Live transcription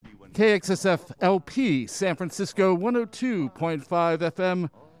KXSF LP, San Francisco 102.5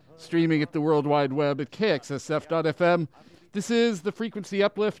 FM, streaming at the World Wide Web at kxsf.fm. This is the Frequency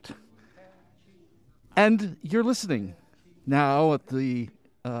Uplift, and you're listening now at the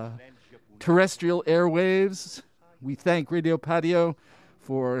terrestrial airwaves. We thank Radio Patio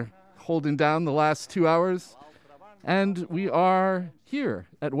for holding down the last 2 hours, and we are here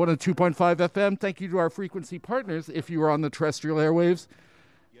at 102.5 FM. Thank you to our frequency partners, if you are on the terrestrial airwaves,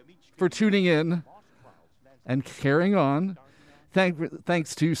 for tuning in and carrying on.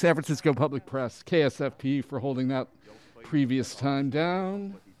 Thanks to San Francisco Public Press, KSFP, for holding that previous time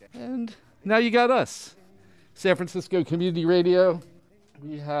down. And now you got us, San Francisco Community Radio.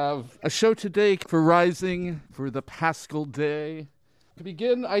 We have a show today for Rising, for the Paschal Day. To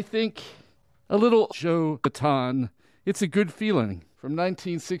begin, I think, a little Joe Baton. It's a Good Feeling from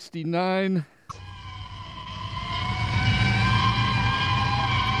 1969.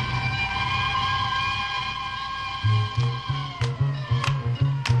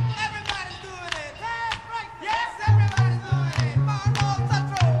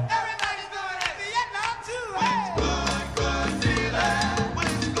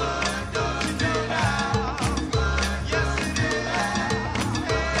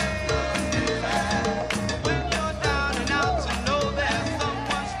 When you're down and out, to know there's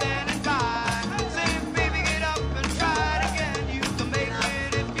someone standing by.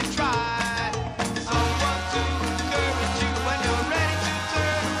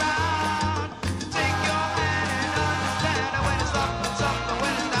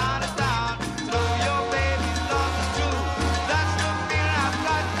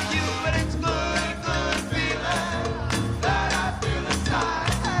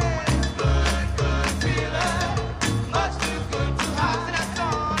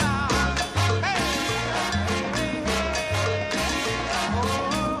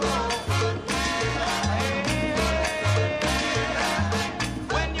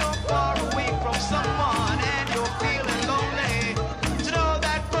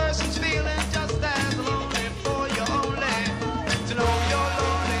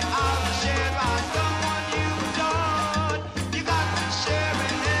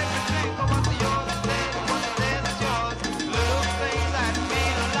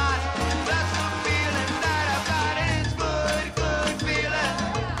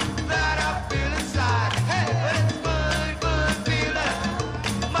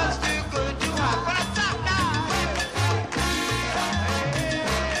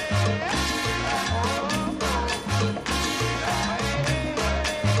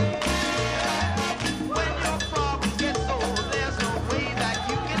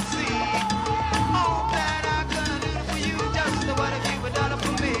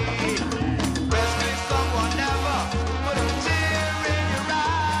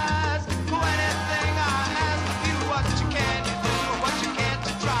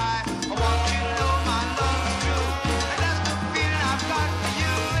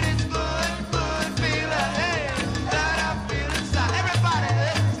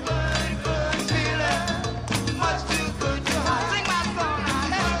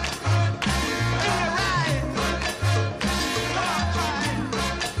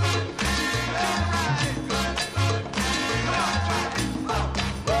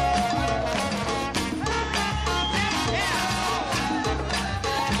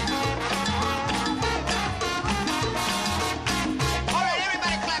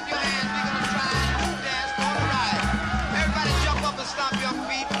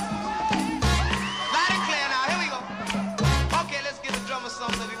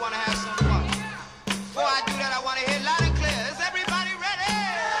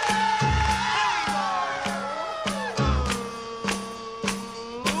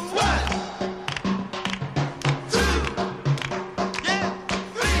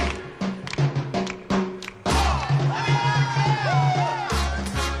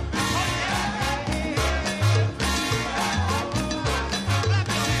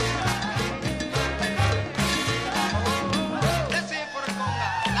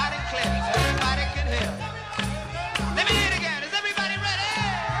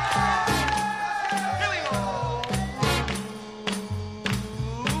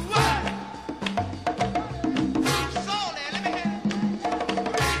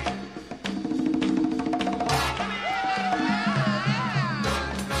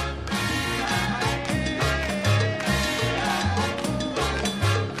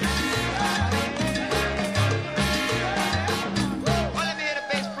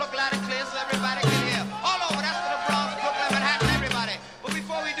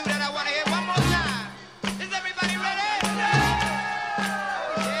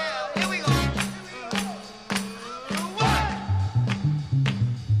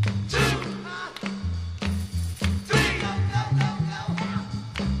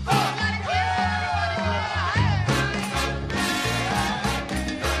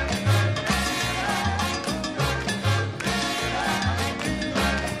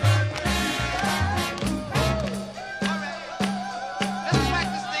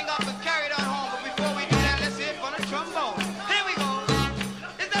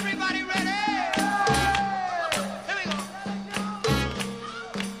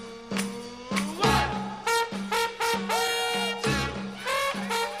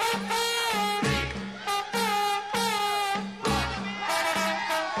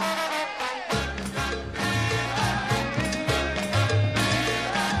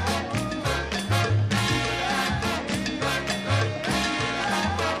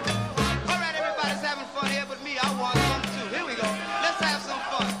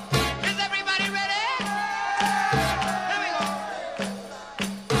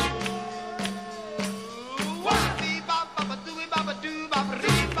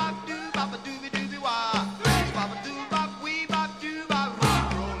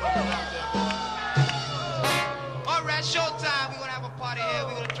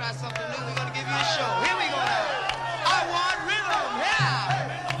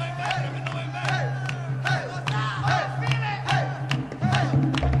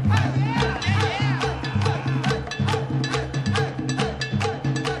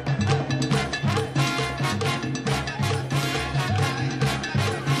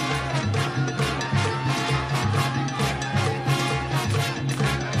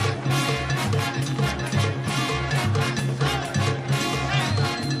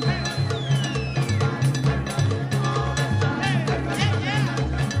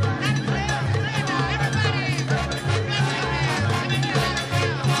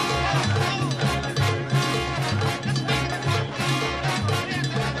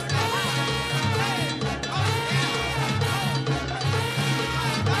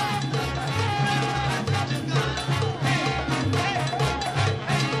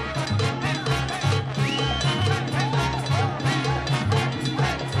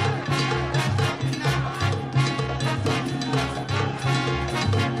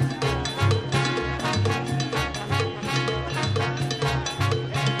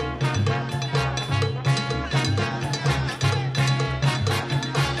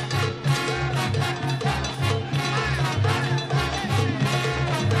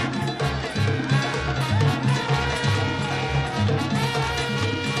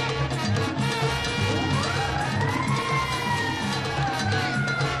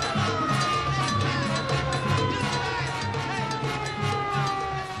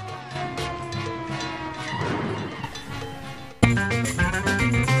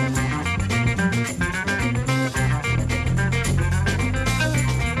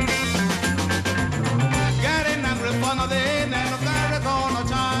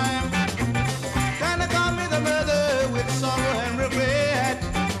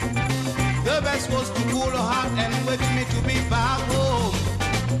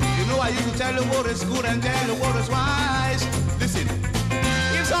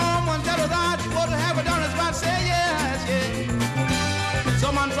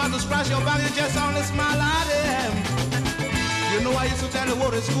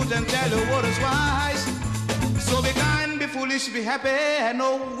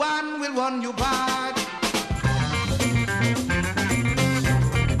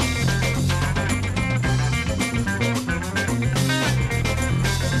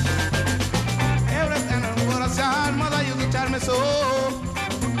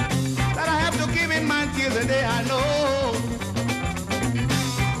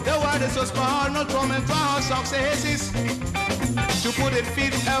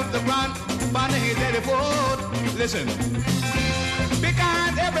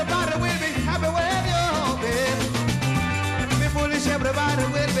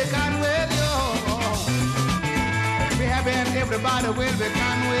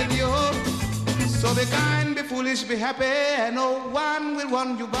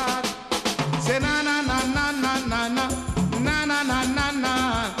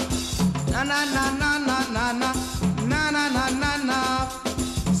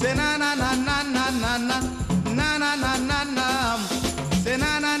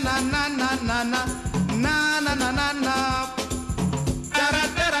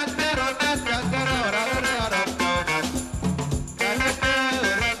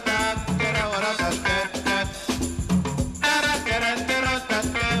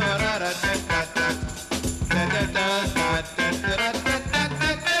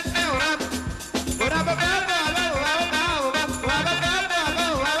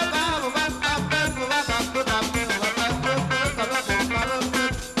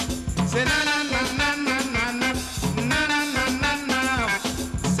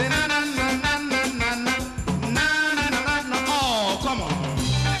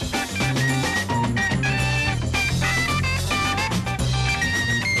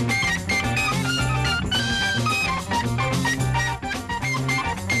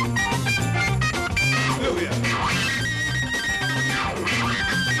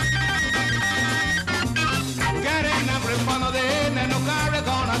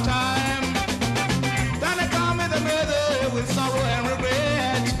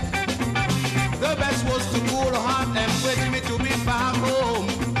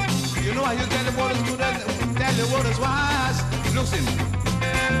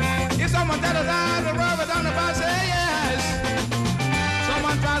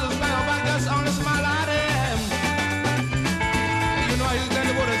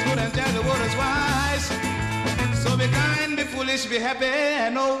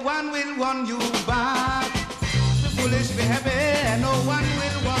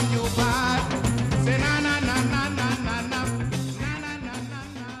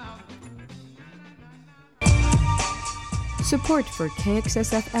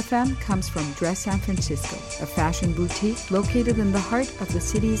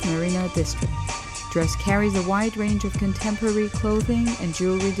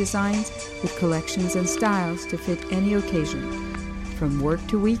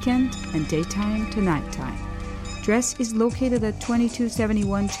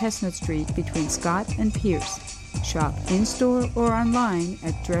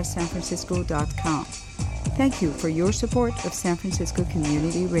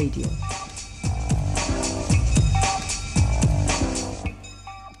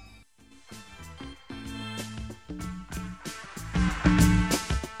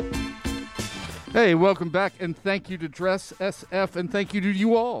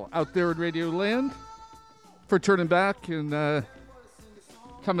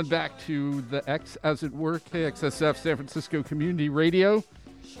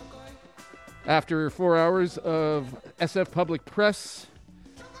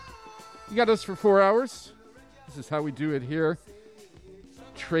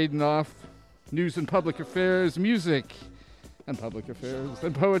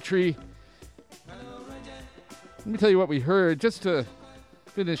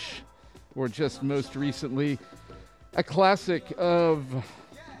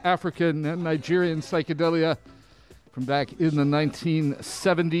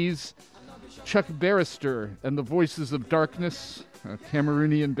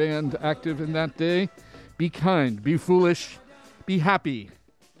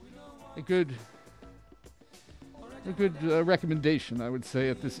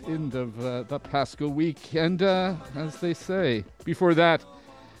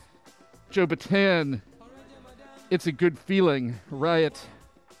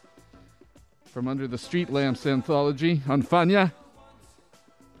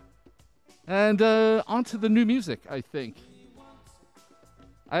 And on to the new music, I think.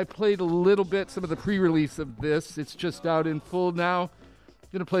 I played a little bit, some of the pre-release of this. It's just out in full now. I'm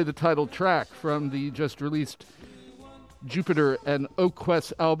going to play the title track from the just-released Jupiter and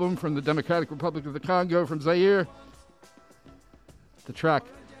Okwess album from the Democratic Republic of the Congo, from Zaire. The track,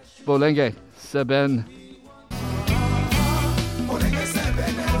 Bolenge Seben.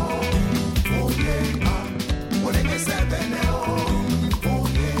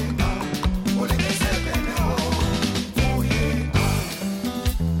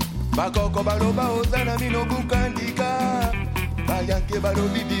 Bakoko baloba ozana mino bukandika Bayanke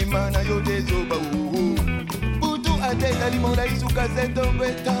balobi bimana yo dezoba uhu Butu ateza limona isuka zetongo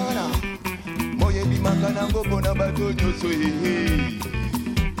etana Moye bimaka nango bona bato nyoso hehe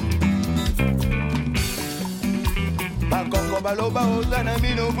Bakoko baloba ozana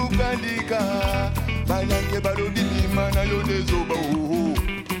mino bukandika Bayanke balobi bimana yo dezoba uhu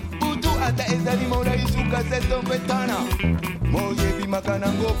Butu ateza limona isuka zetongo etana Moye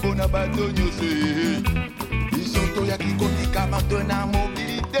bimakana ngopo na bato nyose Isoto ya kikotika matona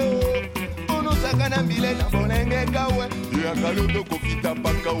mobilite Ono sakana mbile na bonenge kawe Ya kaloto kofita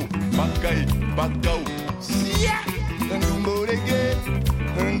pakao Pakai, pakao Siya Ndumborege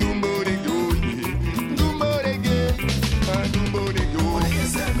Ndumborege oye Ndumborege Ndumborege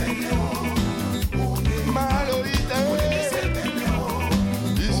oye Malo ite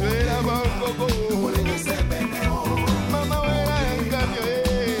Iswela bakoko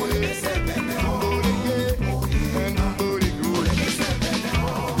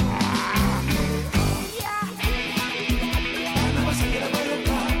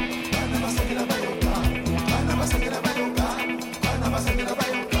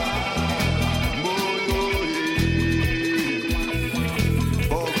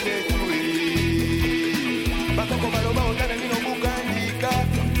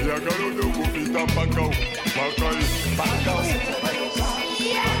Pakao, pakai, pakao.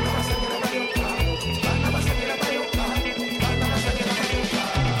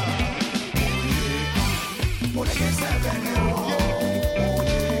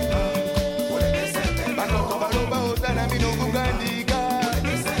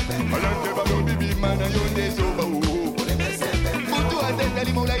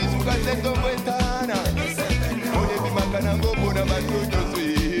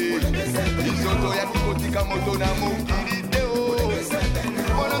 Moto na mungirite o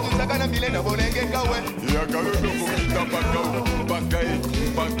Bona tusakana milena bonenge kawe Ya kaloto kufita pakao Pakai,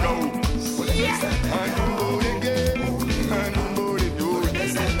 pakao Andumborege Andumborege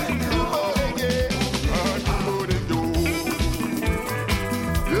Andumborege Andumborege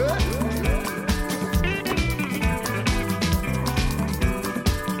Yeah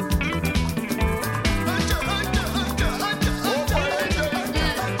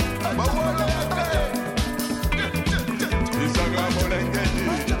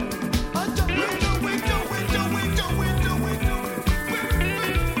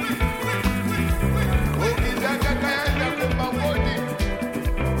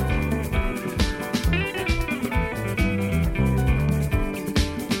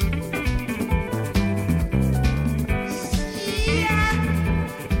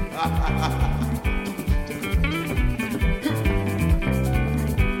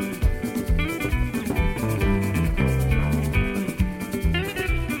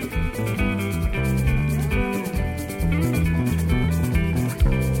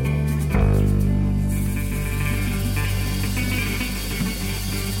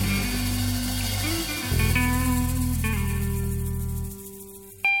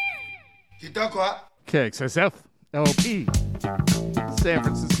KXSF LP, San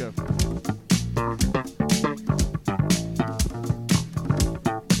Francisco.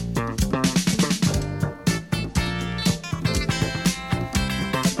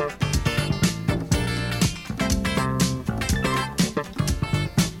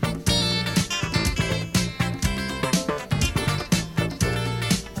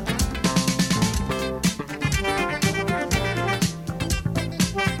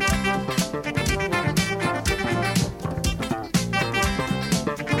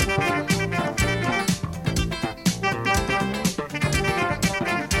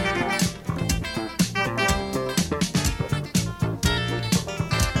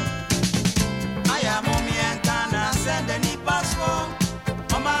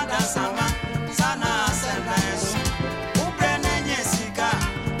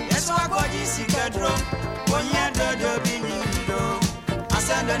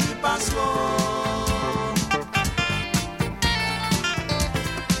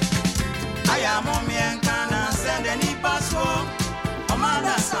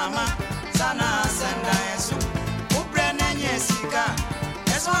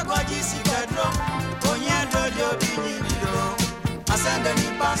 si pedro onye dodo binyido asende ni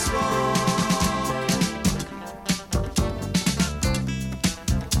paswo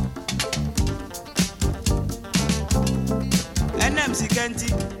enem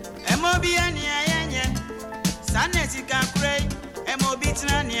sikenti emobi ani ayenye saneti kakure emobi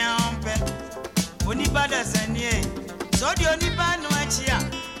tina ni ampe onipa da sanie so di onipa no achia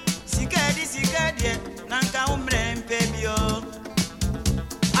sikadi nanka umre mpebio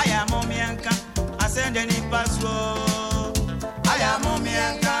aya momianka asende ni paswo aya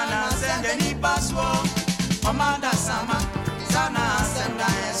momianka na asende ni paswo omanda sama sana asenda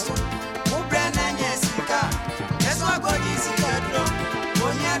yeso ubre na nyesika yeso agodi sikadro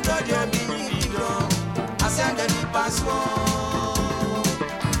onya dodio binyido asende ni paswo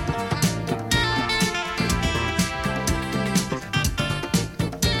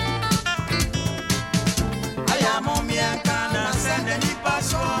momiankana sende ni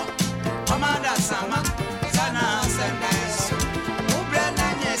paswo omanda sama sana sende yesu ubrena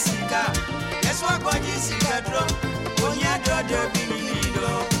nyesika yesu agoji sikadro onya dodo binyido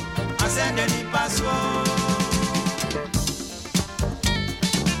asende ni paswo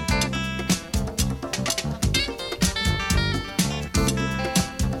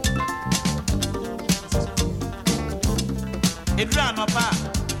Idra no pa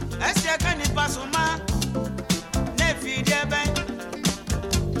esia kani pasuma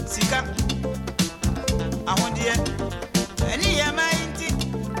sika ahondie eni yema inti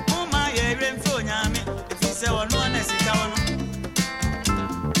muma yere mfo nyame efise wono na sika wono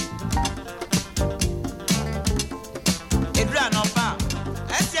edra no pa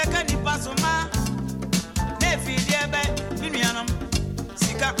esia ka ni pasoma na efidie be nuanom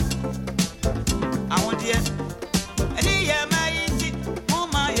sika ahondie eni yema inti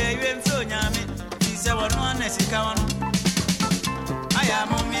muma yere mfo nyame efise wono na sika wono aya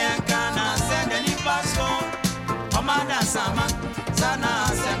momiankana sende ni paso omanda sama sana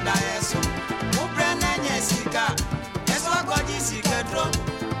senda yeso ubrena nyesika yeso agoji sikadro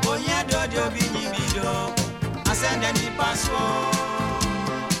onye dodio binyibido asende ni paso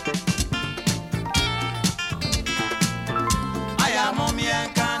aya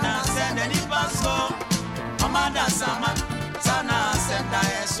momiankana sende ni paso omanda sama sana senda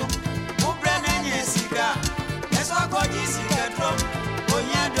yeso ubrena nyesika yeso agoji sikadro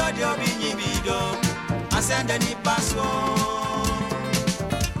onye dodio binyibido asende ni paso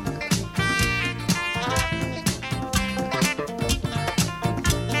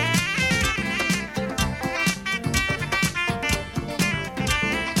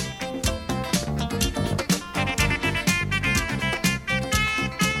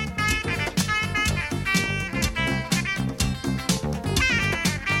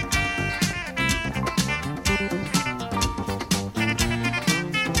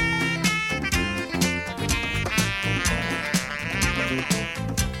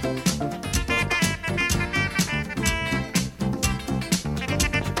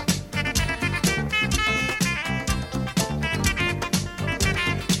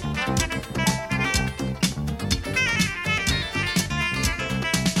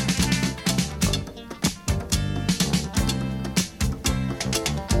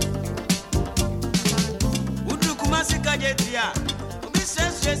obi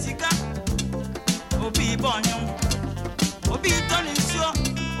stress Jessica obi bonyo obi toni nsuo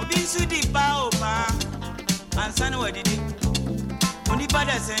obi nsu di pa opa ansane wadidi oni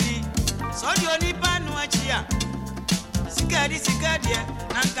pada sani so di oni pa no achia sikadi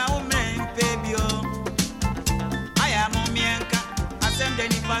nanka umre mpebio aya momienka asende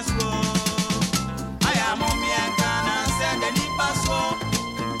ni pasco aya momienka na asende ni pasco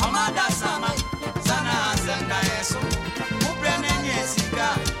amada sama sana asenda yeso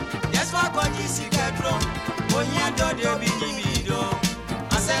sika yesu agoji sikadro onye dodo binyibido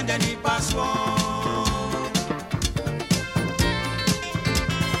asende ni paswo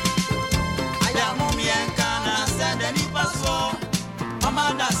aya momienka asende ni paswo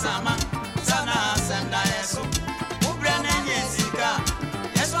amanda sama sana asenda yesu ubrenenye sika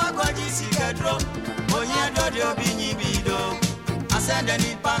yesu agoji sikadro onye dodo binyibido asende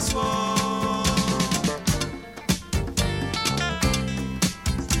ni paswo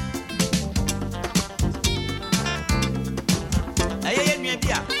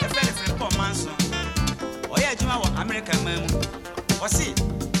bia efele pom manso oye adwuma wo America mamu osi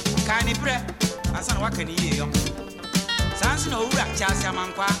kan ni bre ansa na waka ni ye yo sanso na owura Chelsea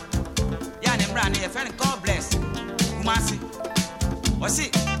amankwa ya ne mra ne efele God bless kumasi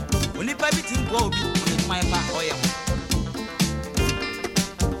osi onipa bi tin go obi ni mai pa oye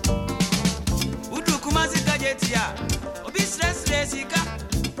udu kumasi kajetia obi stress ka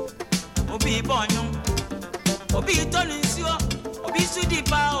Obi Bonyum, Obi Toninsio, Obi Sudi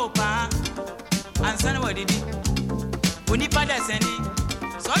Paopa, and San Wadidi, Unipa Descending,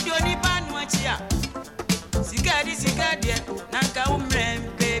 so you Nipa Nuachia, Sigadi, Nanka Umrem,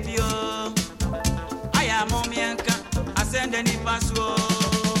 baby. I am Momianka, I send any password.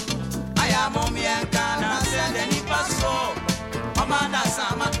 I am Momianka, I send any password. Amanda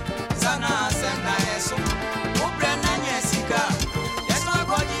Sama, Sana, send I so. Ubrana Yesika.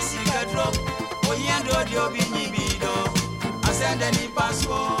 Drop, oh, yeah, do you be nibido? I send any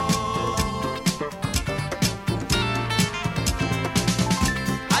password.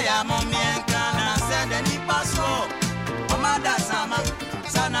 I am on me and can I send any password? Amanda Sama,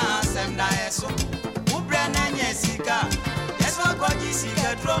 Sana, send I so. Ubrana Yesika, yes, what got this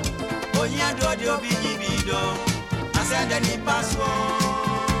drop, oh, yeah, do you be nibido? I send any password.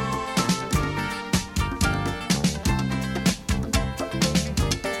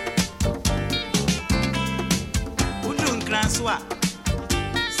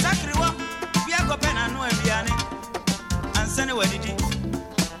 Sacriwa, we are going to know and send a wedding.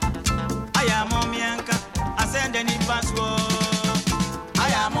 I am Momianka, I send any password.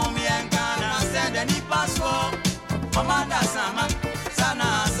 I am Momianka, I send any password. Amanda Sama,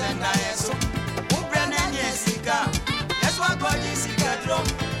 Sana, send I so. Ubren and Yesika, yes, what God is drop.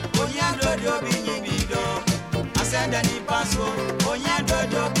 Onyando do binibido. I send any password. Onyando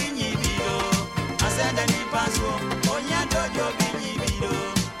do binibido. I send any password. Onyando do binibido.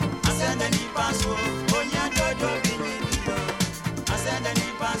 I send any password. Onyando do binibido. I send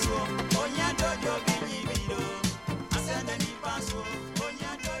any password. Onyando do binibido. I send any password.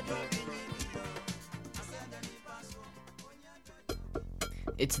 Onyando do binibido. I send any password.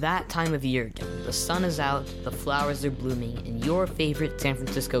 It's that time of year again. The sun is out, the flowers are blooming, and your favorite San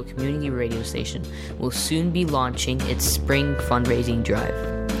Francisco community radio station will soon be launching its spring fundraising drive.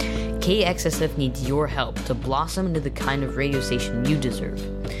 KXSF needs your help to blossom into the kind of radio station you deserve.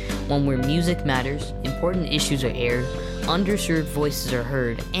 One where music matters, important issues are aired, underserved voices are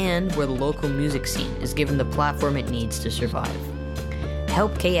heard, and where the local music scene is given the platform it needs to survive.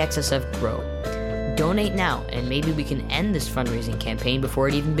 Help KXSF grow. Donate now, and maybe we can end this fundraising campaign before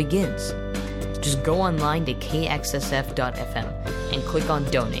it even begins. Just go online to kxsf.fm and click on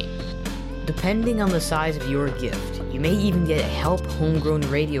Donate. Depending on the size of your gift, you may even get a Help Homegrown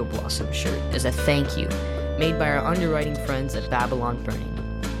Radio Blossom shirt as a thank you, made by our underwriting friends at Babylon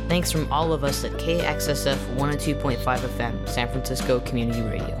Burning. Thanks from all of us at KXSF 102.5 FM, San Francisco Community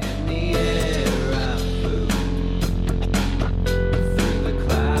Radio.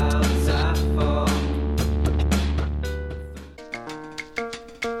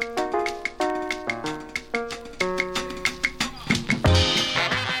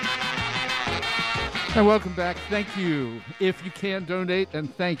 And welcome back. Thank you if you can donate,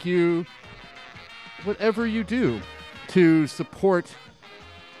 and thank you whatever you do to support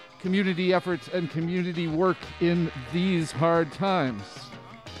community efforts and community work in these hard times.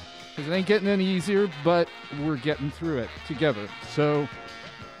 Because it ain't getting any easier, but we're getting through it together. So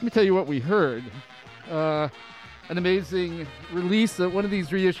let me tell you what we heard. An amazing release of one of these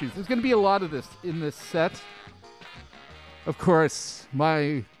reissues. There's going to be a lot of this in this set. Of course,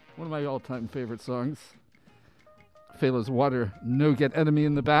 one of my all-time favorite songs, Fela's Water, No Get Enemy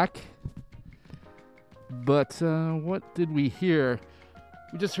in the Back. But what did we hear?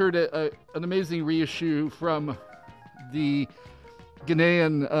 We just heard an amazing reissue from the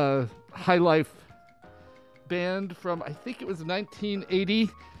Ghanaian High Life band from, I think it was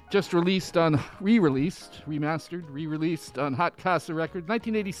 1980, just released on, re-released on Hot Casa Records.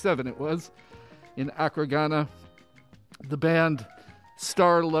 1987 it was, in Accra, Ghana. The band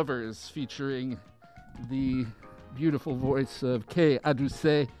Star Lovers, featuring the beautiful voice of K.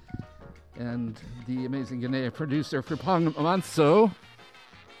 Aduse and the amazing Ghanaian producer Fripong Amanso.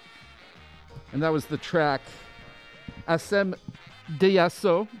 And that was the track Asem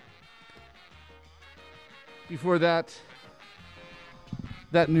Deyaso. Before that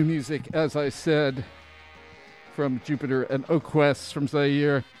new music, as I said, from Jupiter and Okwess from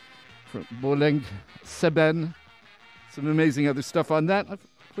Zaire, from Boleng Seben. Some amazing other stuff on that. I've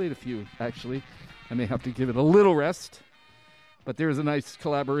played a few, actually. I may have to give it a little rest. But there's a nice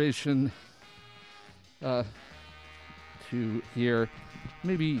collaboration to hear.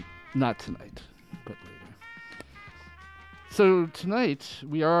 Maybe not tonight, but later. So tonight,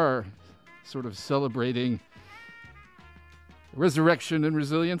 we are sort of celebrating resurrection and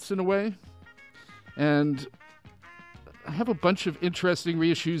resilience in a way. And I have a bunch of interesting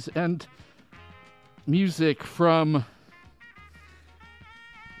reissues and music from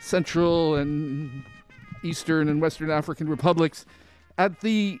Central and Eastern and Western African republics at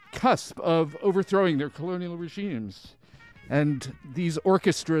the cusp of overthrowing their colonial regimes. And these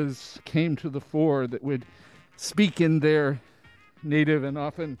orchestras came to the fore that would speak in their native and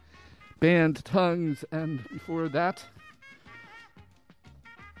often banned tongues. And before that,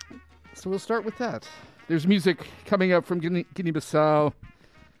 so we'll start with that. There's music coming up from Guinea-Bissau,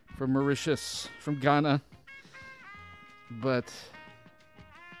 from Mauritius, from Ghana. But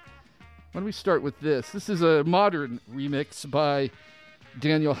why don't we start with this? This is a modern remix by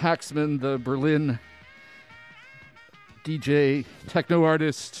Daniel Haxman, the Berlin DJ, techno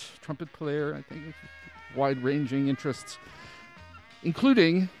artist, trumpet player, I think, wide-ranging interests,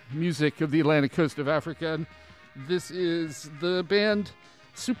 including music of the Atlantic coast of Africa. And this is the band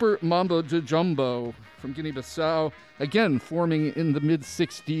Super Mambo de Jumbo from Guinea-Bissau, again forming in the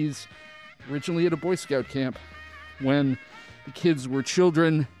mid-60s, originally at a Boy Scout camp when the kids were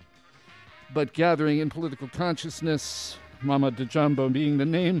children, but gathering in political consciousness, Mama de Jumbo being the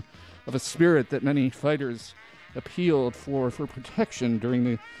name of a spirit that many fighters appealed for protection during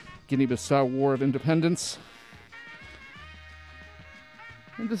the Guinea-Bissau War of Independence.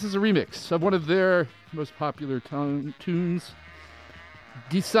 And this is a remix of one of their most popular tunes,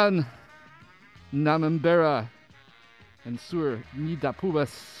 Disan Namembera and Sur Nidapubas.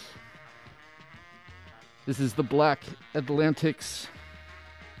 This is the Black Atlantica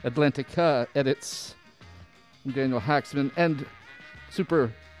edits from Daniel Haxman and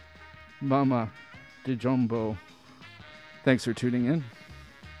Super Mama de Jumbo. Thanks for tuning in.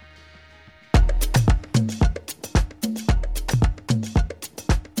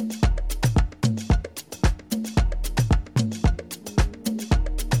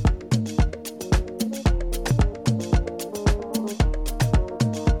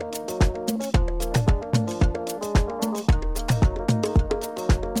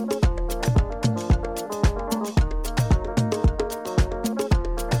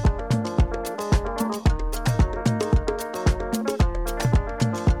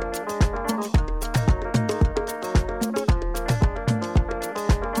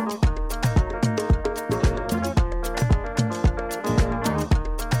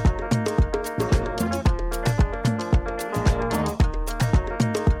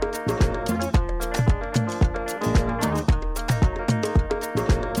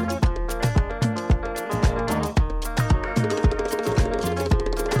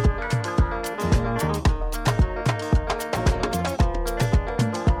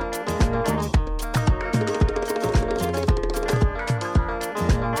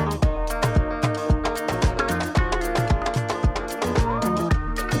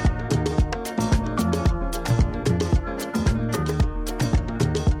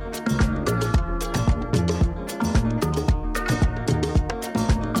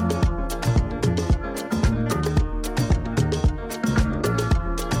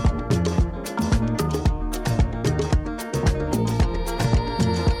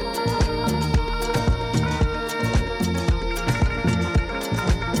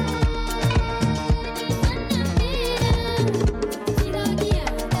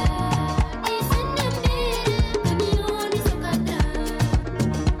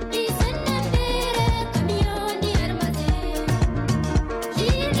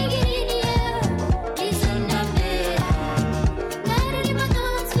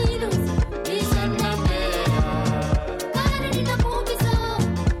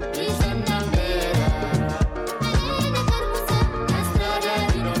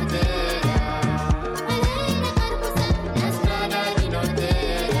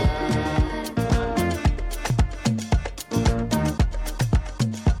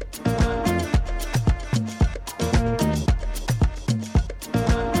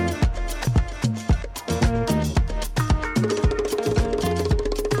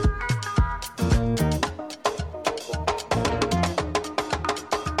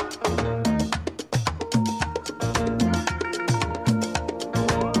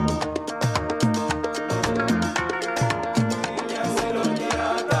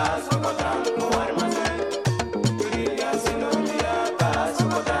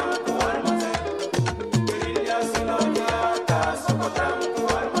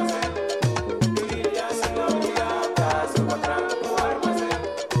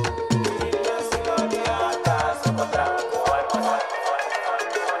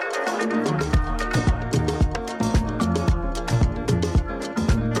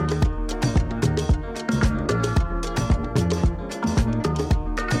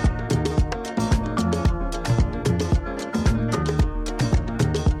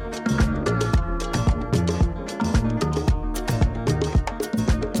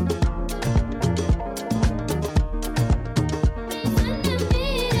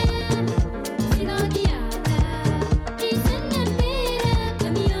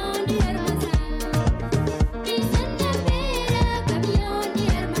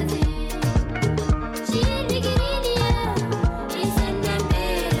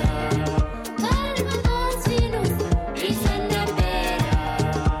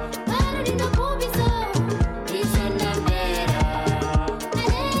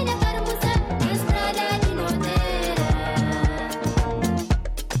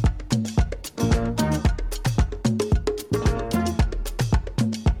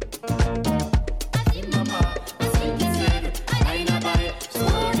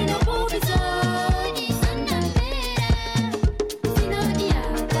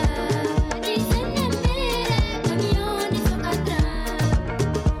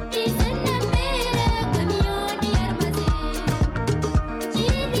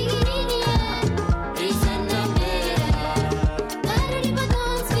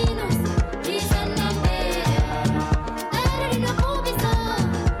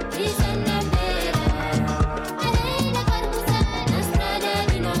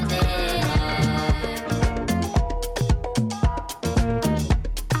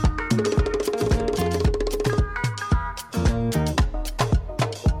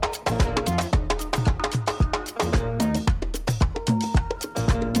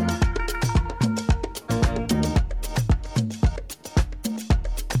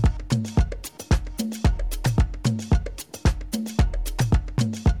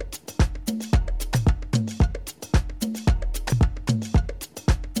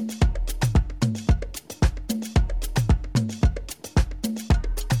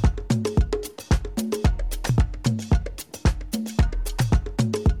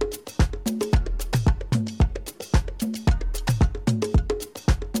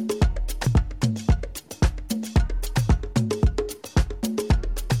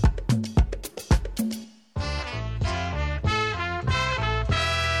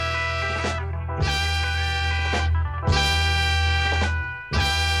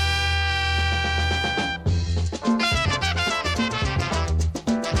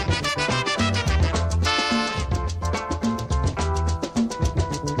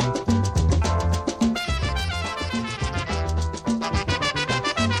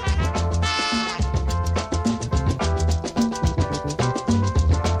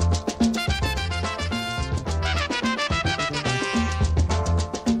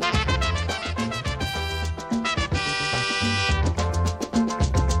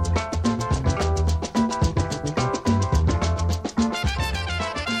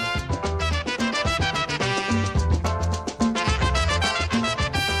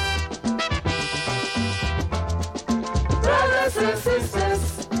 Brothers and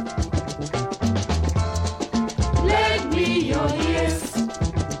sisters, lend me your ears.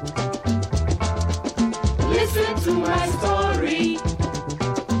 Listen to my story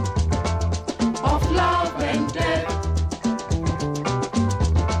of love and death.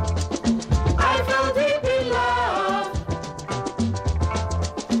 I fell deep in love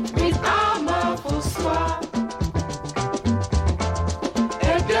with Ama Foswa,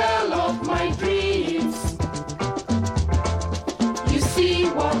 a girl of my dreams. You see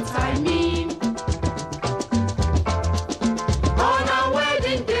what I mean? On our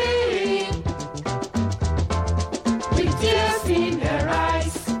wedding day, with tears in her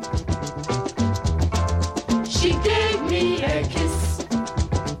eyes, she gave me a kiss.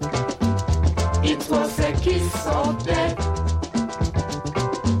 It was a kiss of death.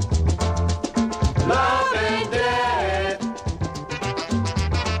 Love and death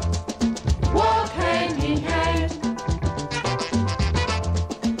walk hand in hand.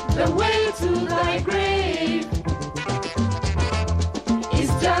 The way to thy grave is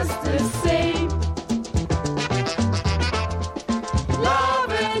just the same.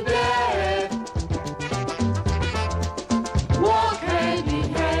 Love and death walk hand in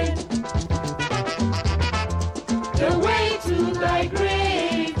hand. The way to thy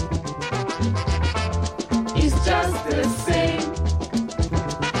grave is just the same.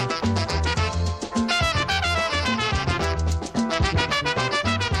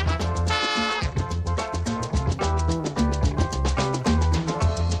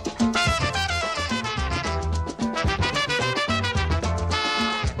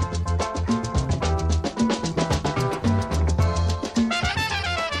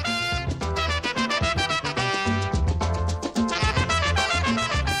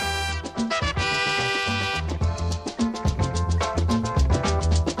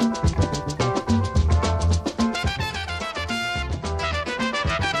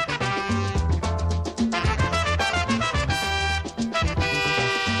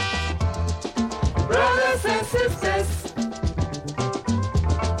 Brothers and sisters,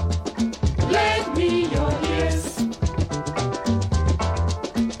 lend me your ears.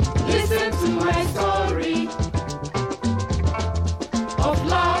 Listen to my story of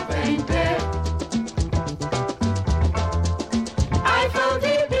love and death. I fell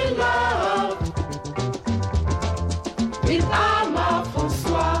deep in love with Ama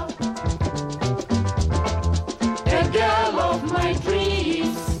Foswa, a girl of my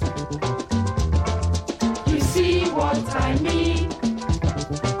dreams. You see what I mean?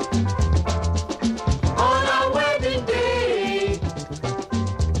 On our wedding day,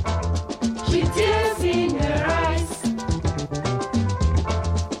 with tears in her eyes,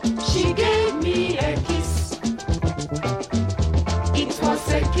 she gave me a kiss. It was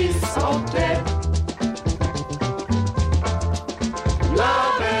a kiss of death.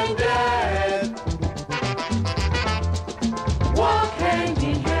 Love and death walk hand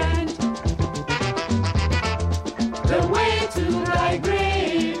in hand. The way to thy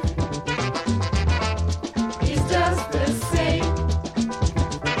grave is just the same.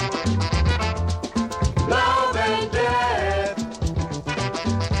 Love and death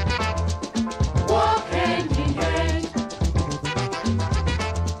walk hand in hand.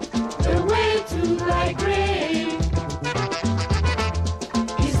 The way to thy grave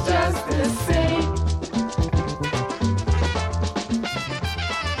is just the same.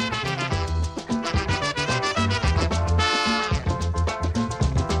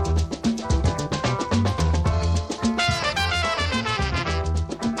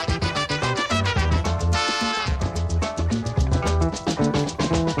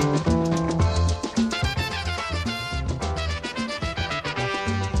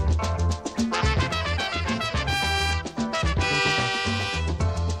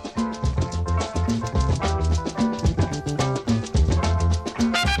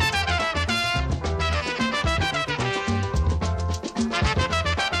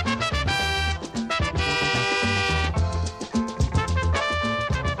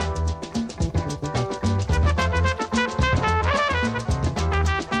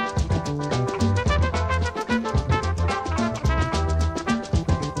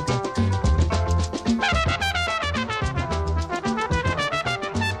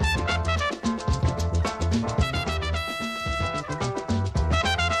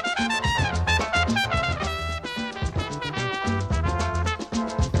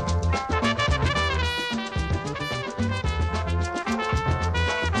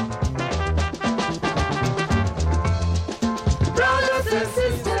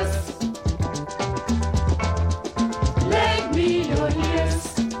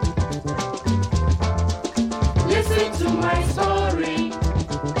 My soul.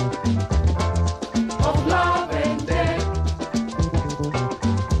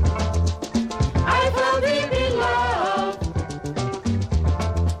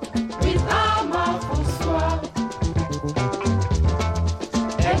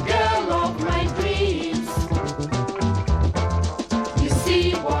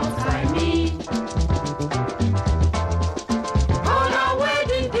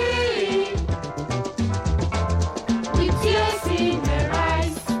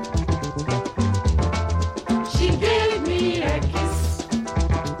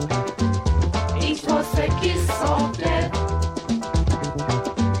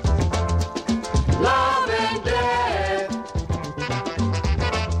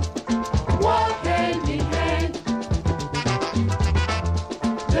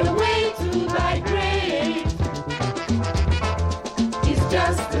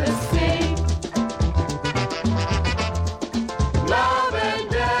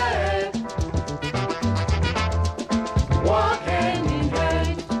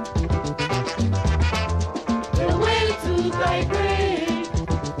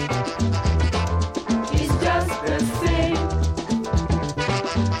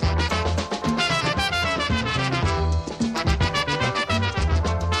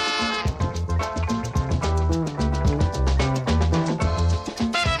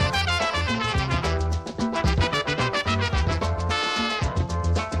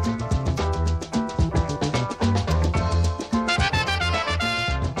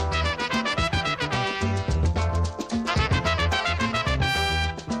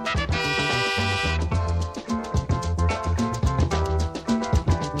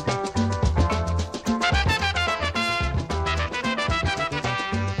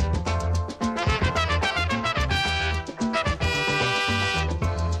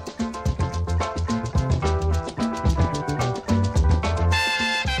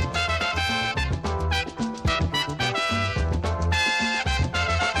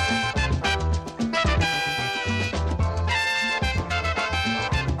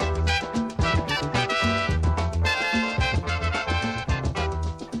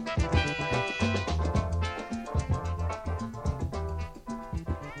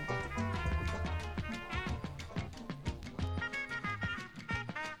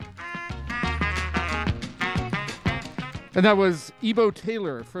 And that was Ebo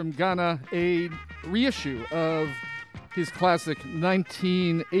Taylor from Ghana, a reissue of his classic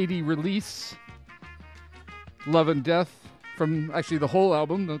 1980 release, Love and Death, from actually the whole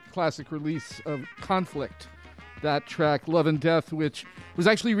album, the classic release of Conflict. That track, Love and Death, which was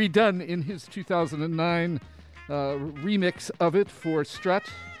actually redone in his 2009 remix of it for Strut,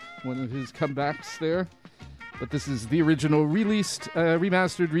 one of his comebacks there. But this is the original released,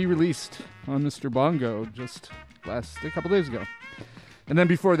 remastered, re-released on Mr. Bongo just a couple days ago. And then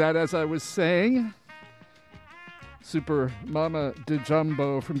before that, as I was saying, Super Mama de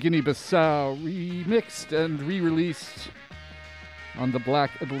Jumbo from Guinea-Bissau, remixed and re-released on the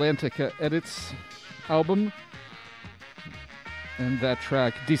Black Atlantica Edits album. And that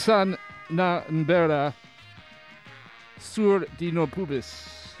track, Disan na Mbera Sur Dino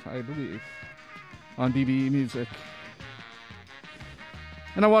Pubis, I believe, on BBE Music.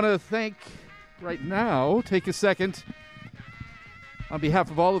 And I want to take a second on behalf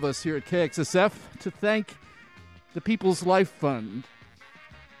of all of us here at KXSF to thank the People's Life Fund.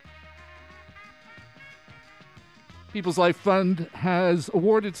 People's Life Fund has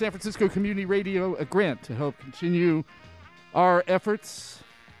awarded San Francisco Community Radio a grant to help continue our efforts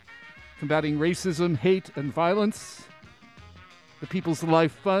combating racism, hate, and violence. The People's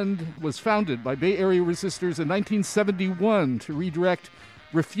Life Fund was founded by Bay Area resistors in 1971 to redirect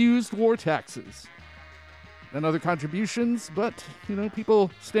refused war taxes and other contributions, but, people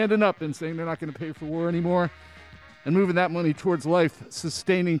standing up and saying they're not going to pay for war anymore and moving that money towards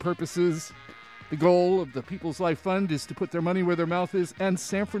life-sustaining purposes. The goal of the People's Life Fund is to put their money where their mouth is, and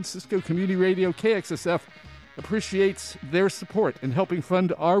San Francisco Community Radio, KXSF, appreciates their support in helping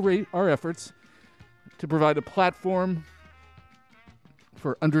fund our efforts to provide a platform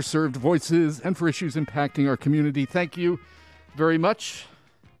for underserved voices and for issues impacting our community. Thank you very much.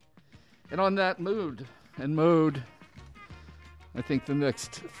 And on that mode, I think the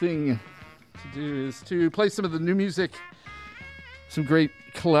next thing to do is to play some of the new music, some great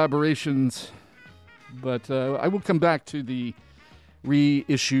collaborations. But I will come back to the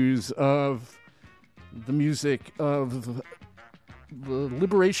reissues of the music of the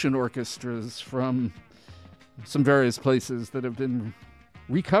liberation orchestras from some various places that have been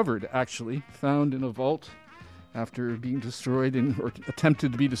recovered, actually, found in a vault after being destroyed or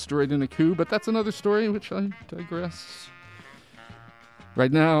attempted to be destroyed in a coup. But that's another story, which I digress.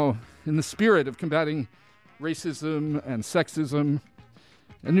 Right now, in the spirit of combating racism and sexism,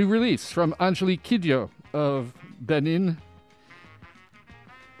 a new release from Angelique Kidjo of Benin,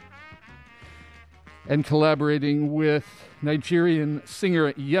 and collaborating with Nigerian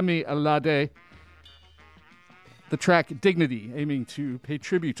singer Yemi Alade, the track Dignity, aiming to pay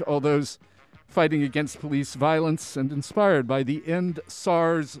tribute to all those fighting against police violence and inspired by the End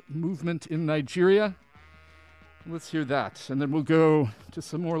SARS movement in Nigeria. Let's hear that, and then we'll go to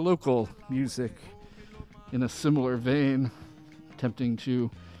some more local music in a similar vein, attempting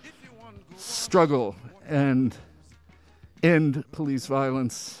to struggle and end police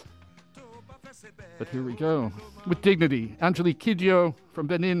violence. But here we go. With Dignity, Angelique Kidjo from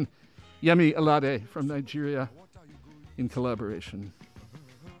Benin, Yemi Alade from Nigeria in collaboration.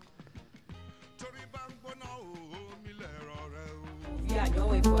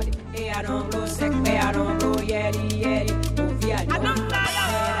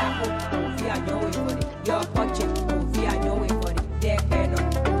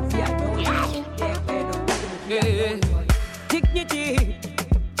 Dignity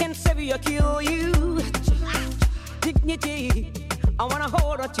can save you or kill you. Dignity, I wanna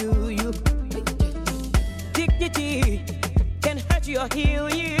hold on to you. Dignity can hurt you or heal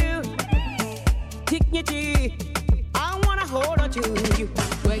you. Dignity, I wanna hold on to you.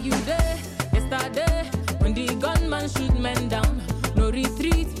 Where you there, yesterday, when the gunman shoot men down. No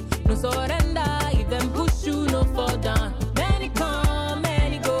retreat, no surrender. If them push you, no fall down. Many come,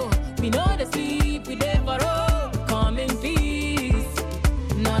 many go. We know they sleep, we there for all. Come in peace,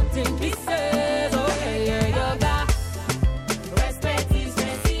 not in pieces. Oh yeah, yeah, yeah, yeah. Respect is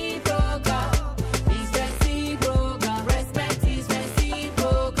reciprocal. Is reciprocal. Respect is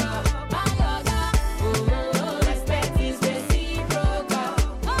reciprocal. Oh, respect is reciprocal.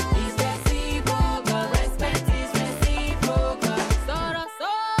 Is reciprocal. Respect is reciprocal. So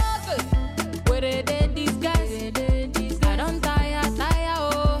good. Where they disguise? I don't tire,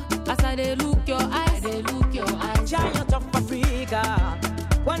 oh. As I they look your eyes, Giant of Africa,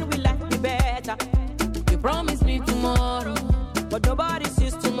 when we left the bed.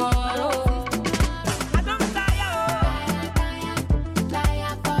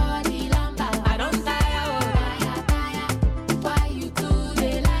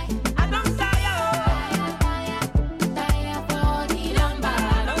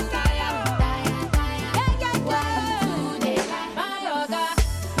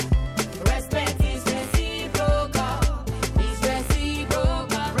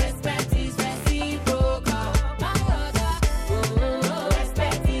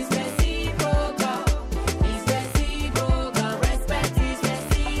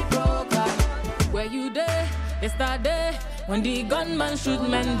 when the gunman shoot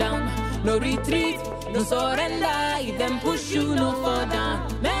men down. No retreat, no surrender. If them push you, no fall down.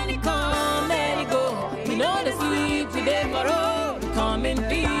 Many come, many go. We know the sleep, we there for all. Come in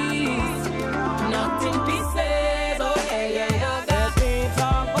peace, not in pieces. Oh yeah, yeah, yeah. The dreams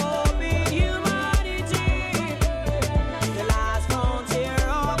of hope in humanity, the last frontier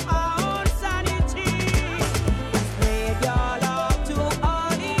of our own sanity. Spread your love to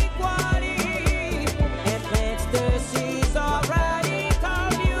all equality, and plant the seeds of radical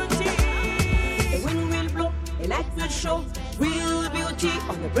beauty. The wind will blow, a light will show, real beauty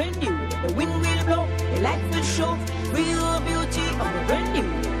on the brand new. The wind will blow, a light will show, real beauty on the brand new.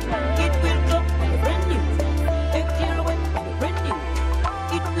 It will glow on the brand new. A clear way on the brand new.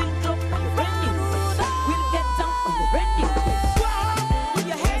 It will glow on the brand new. We'll get down on the brand new. With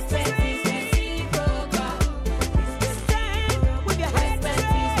your head straight, stand with your head straight.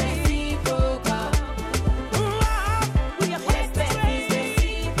 With your head straight,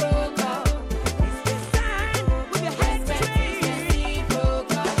 stand with your head straight.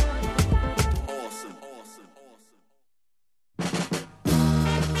 Awesome, awesome, awesome.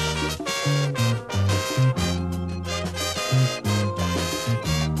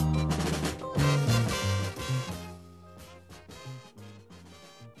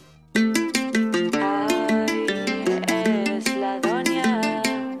 Es la Doña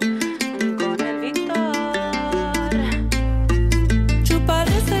con el Víctor.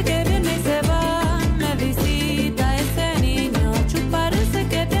 Chuparse que viene y se va, me visita ese niño. Chuparse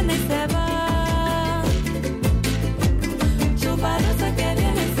que viene y se va. Chuparse que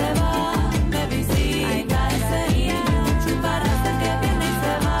viene y se va, me visita ese niño. Chuparse que viene y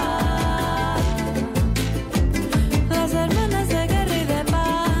se va. Las hermanas de guerra y de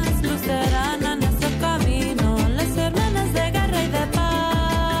paz lucerán a nuestro camino. Las hermanas de guerra y de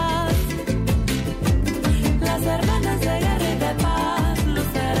paz. Las hermanas de guerra y de paz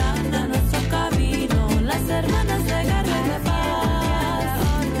lucerán a nuestro camino. Las hermanas de guerra y de paz.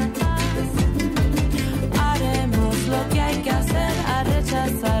 Haremos lo que hay que hacer, a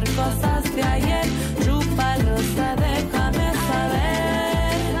rechazar cosas de ayer. Chupa rosa, déjame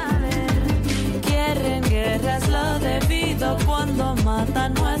saber. Quieren guerras, lo debido cuando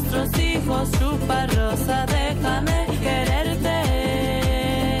matan nuestros hijos. Chupa rosa, déjame quererte.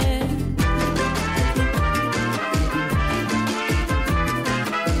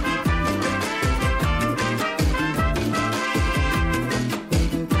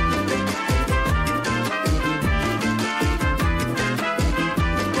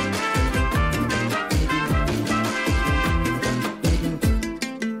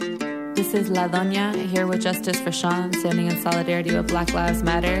 This is La Doña, here with Justice for Sean, standing in solidarity with Black Lives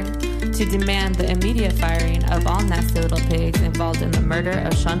Matter, to demand the immediate firing of all nasty little pigs involved in the murder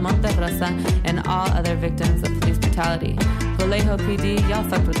of Sean Monterrosa and all other victims of police brutality. Vallejo PD, y'all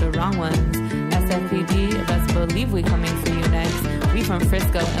fucked with the wrong ones. SFPD, best believe we coming for you next. We from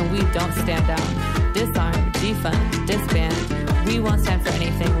Frisco and we don't stand down. Disarm, defund, disband, we won't stand for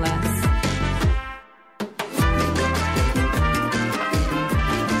anything less.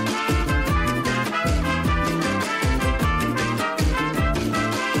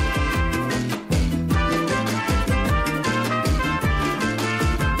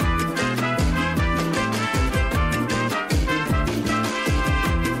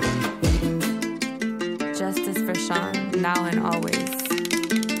 Justice for Sean, now and always.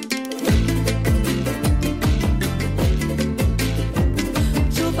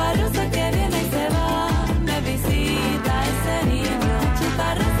 Chuparrosa que viene y se va, me visita ese niño.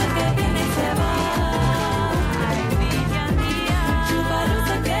 Chuparrosa que viene y se va.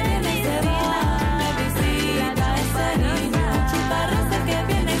 Chuparrosa que viene y se va, me visita ese niño. Chuparrosa que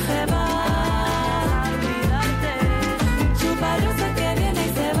viene y se va. Chuparrosa que viene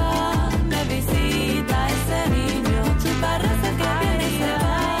y se va, me visita ese niño. Chuparrosa que viene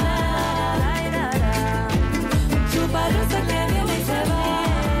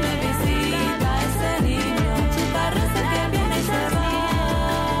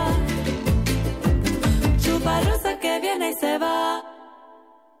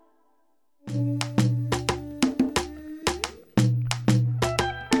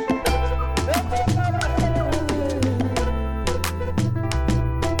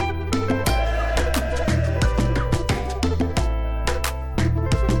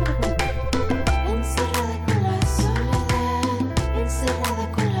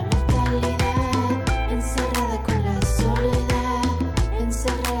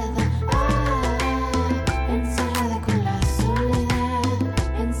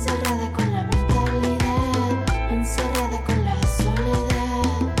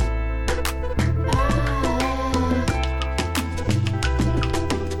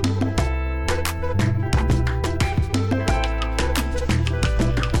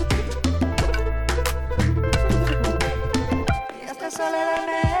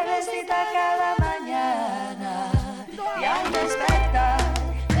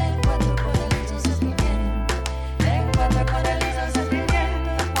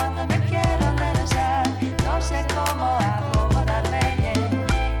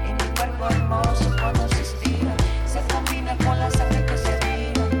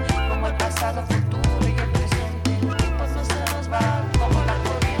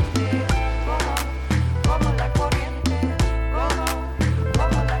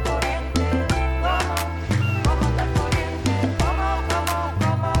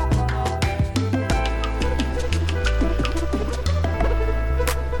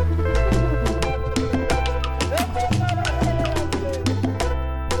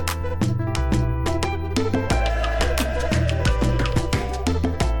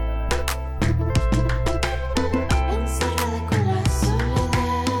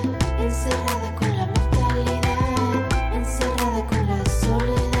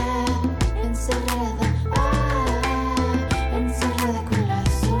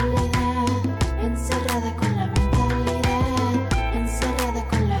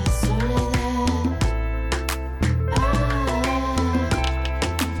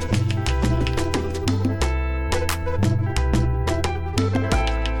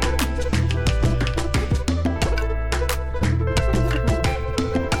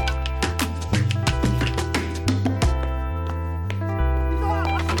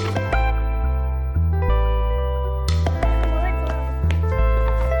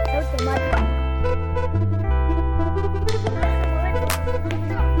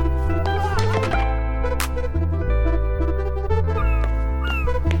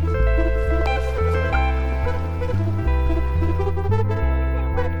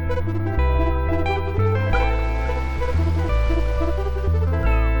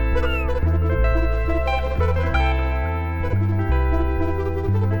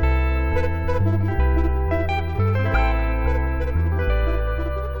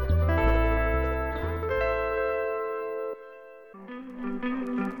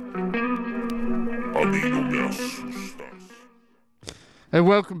And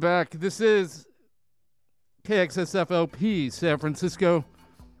welcome back. This is KXSFLP San Francisco,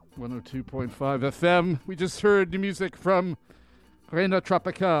 102.5 FM. We just heard the music from Reyna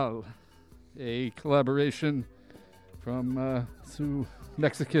Tropical, a collaboration from two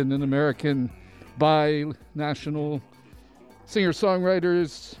Mexican and American bi-national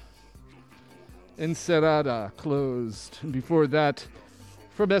singer-songwriters. Encerada closed. And before that,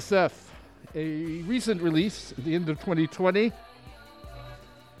 from SF, a recent release at the end of 2020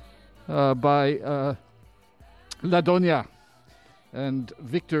 by La Doña and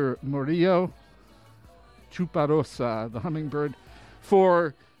Victor Murillo, Chuparosa, the hummingbird,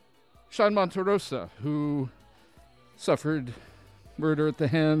 for Sean Monterosa, who suffered murder at the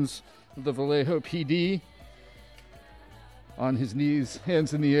hands of the Vallejo PD, on his knees,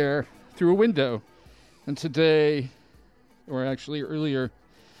 hands in the air, through a window. And today, or actually earlier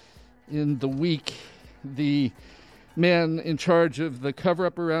in the week, the man in charge of the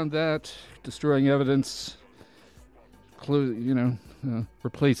cover-up around that, destroying evidence,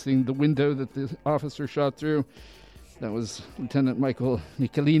 replacing the window that the officer shot through, that was Lieutenant Michael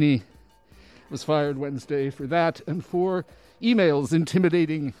Michelini, was fired Wednesday for that and for emails,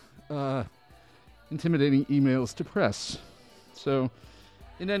 intimidating emails to press. So,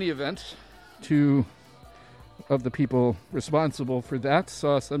 in any event, two of the people responsible for that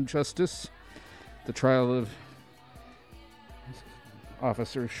saw some justice. The trial of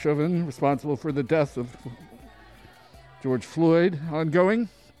Officer Chauvin, responsible for the death of George Floyd, ongoing.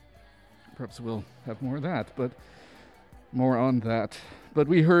 Perhaps we'll have more of that, but more on that. But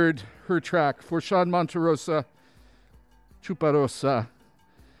we heard her track for Sean Monterosa, Chuparosa.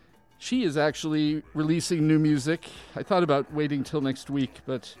 She is actually releasing new music. I thought about waiting till next week,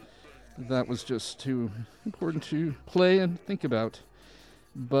 but that was just too important to play and think about.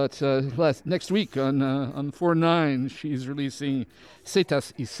 But next week on 4/9, she's releasing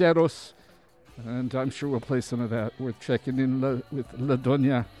Setas y Ceros, and I'm sure we'll play some of that. Worth checking in with La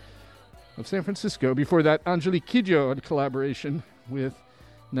Doña of San Francisco. Before that, Angelique Kidjo, in collaboration with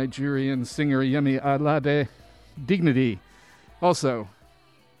Nigerian singer Yemi Alade, Dignity. Also,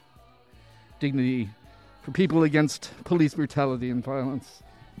 dignity for people against police brutality and violence.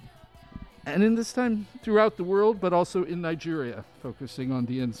 And in this time throughout the world, but also in Nigeria, focusing on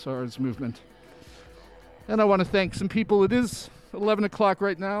the NSARS movement. And I want to thank some people. It is 11 o'clock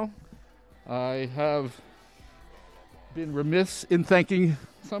right now. I have been remiss in thanking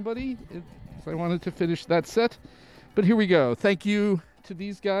somebody. I wanted to finish that set. But here we go. Thank you to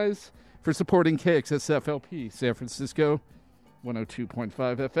these guys for supporting KXSFLP San Francisco,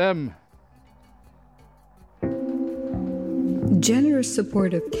 102.5 FM. Generous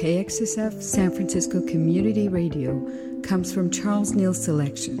support of KXSF San Francisco Community Radio comes from Charles Neal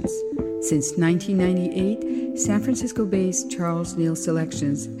Selections. Since 1998, San Francisco-based Charles Neal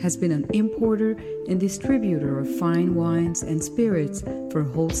Selections has been an importer and distributor of fine wines and spirits for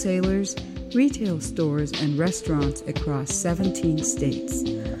wholesalers, retail stores, and restaurants across 17 states.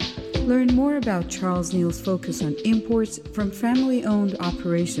 Learn more about Charles Neal's focus on imports from family-owned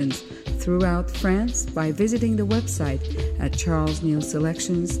operations throughout France by visiting the website at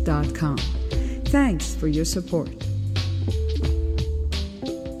charlesnealselections.com. Thanks for your support.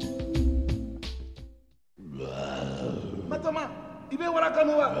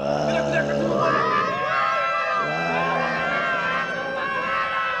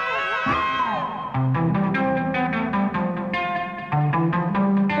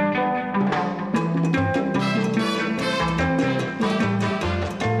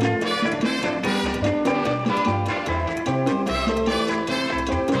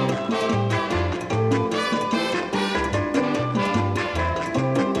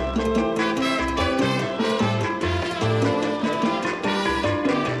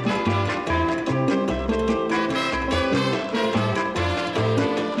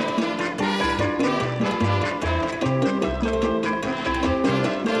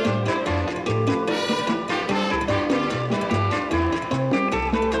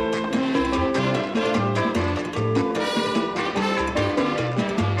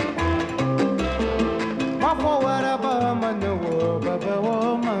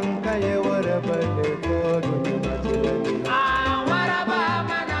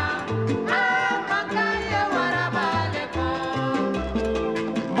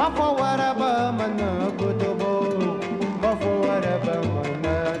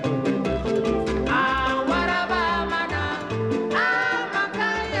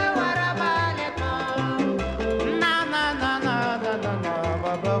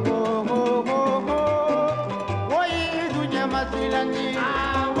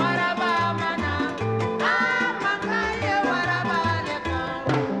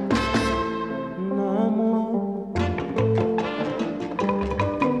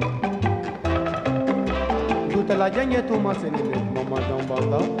 Toute la janye tu masini mama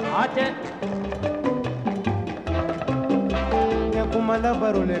dambanga. Ate. Ya kumala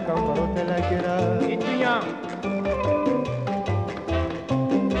barule kambaro telakira. Itunya.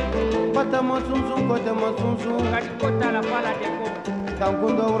 Kota masunsun, kota masunsun. Kati kota la pala deko.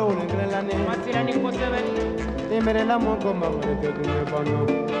 Kankundo uro ulengrelane. Masirani kosebe. Temere la monko mamare te dunye bano.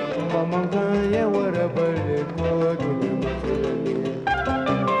 Mbamanga ye wara bale ko dunye masirani.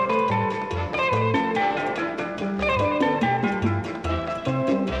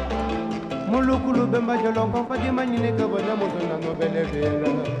 Mulukulu bemba jolong kon padi manine ke bana motona no bele bela.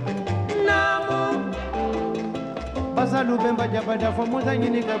 Namo. Basalu bemba jabada fo moza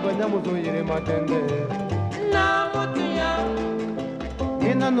nyine ke bana moto yire matende. Namo tuya.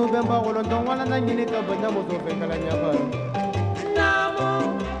 Ina no bemba wolondon wala na nyine ke bana moto fe kala nyaba. Namo.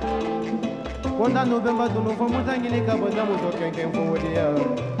 Konda no bemba dunu fo moza nyine ke bana moto kenken fo wodia.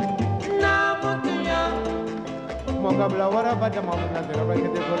 Namo tuya. Mokabla wara bada mamuna de la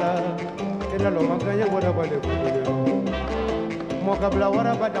kete kola. Ela lo manka ye wara bale ko. Mokabla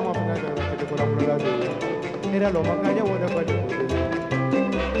wara bada mamuna de la kete kola kola de. Ela lo manka ye wara bale ko.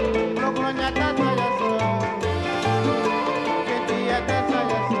 Lokronya tata ya so. Keti ya tata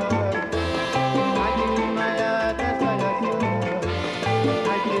ya so. Aji maya tata ya so.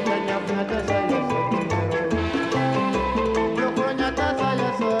 Aji tanya funa tata ya so. Lokronya tata ya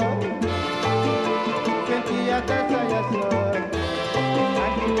so. Keti ya tata ya so.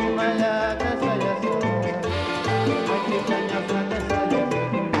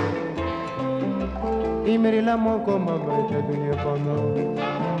 Imeri la monko mama te dunye kono.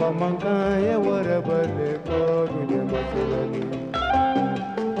 Mamanka ye wara bale ko dunye masulani.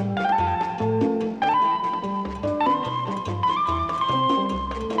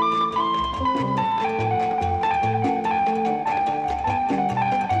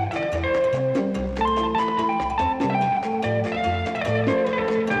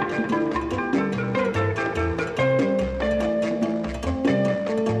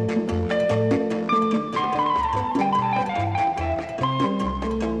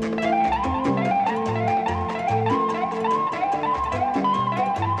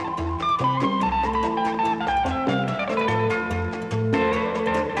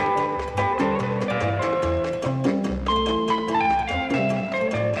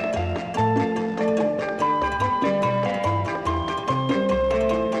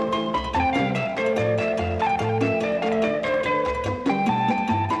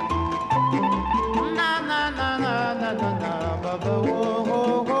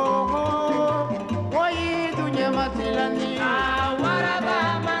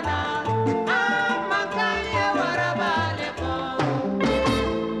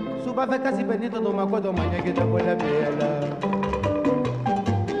 Kasi benito do makodo manya kita bola bela.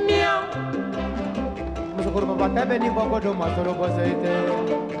 Miau. Musukuru babata beni bokodo masoro bosaite.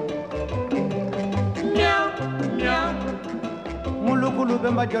 Miau. Miau. Mulukulu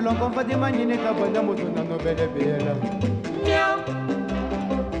bemba jolong kompati manyine kabanda mutuna no bele bela. Miau.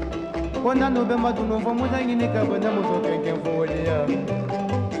 Kona no bemba tunu fo muza nyine kabanda muto kenken fo wolia.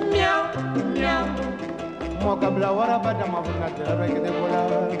 Miau. Miau. Mo kabla wara bada mafuna tera kete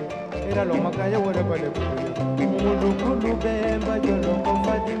bola. Era lo makaya wara bale kuya. Mulukulu bemba jolong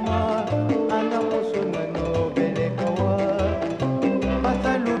kompati ma ana musuna no bele kawa.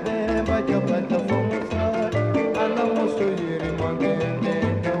 Basalu bemba jabata fo musa ana musu yiri mangende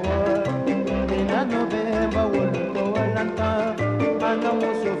kawa. Ina no bemba wolo walanta ana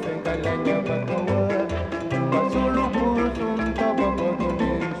musu fengalanya bakawa. Basulu kusum tabako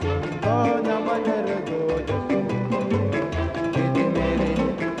kunin sunto na manere goja.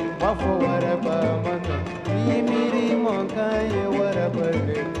 Wafo waraba mano, imiri monka ye waraba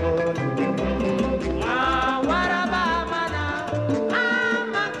leko. Waraba mana,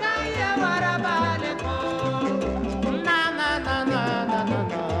 monka ye waraba leko. Na na na na na na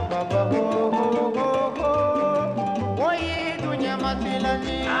na, baba ho ho ho ho. Oye dunya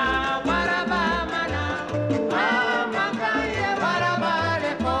masilani. Waraba mana, monka ye waraba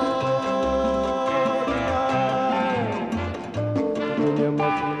leko. Dunya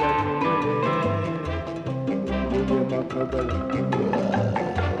masilani.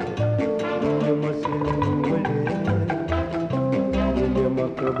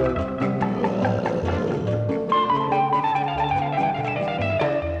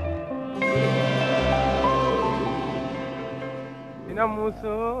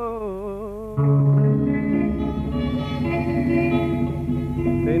 Inamuso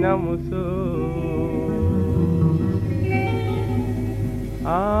Inamuso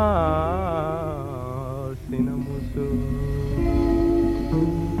Sinamuso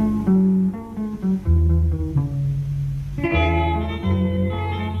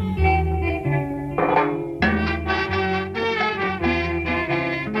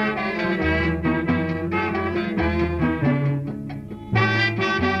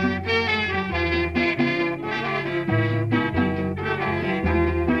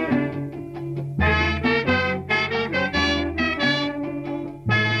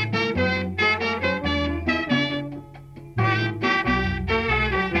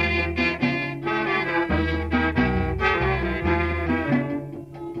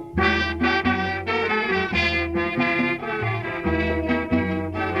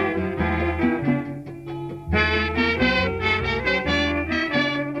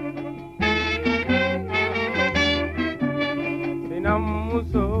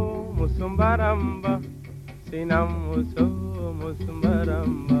musumbaramba sinamuso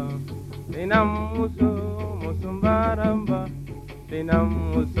musumbaramba sinamuso musumbaramba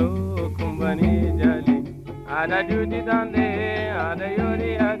sinamuso kumbani jali ada duty dande ada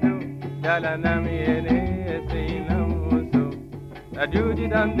yori adu jala namiene sinamuso ada duty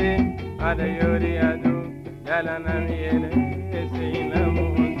dande ada yori adu jala namiene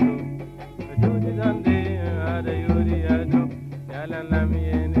sinamuso ada duty dande ada yori adu jala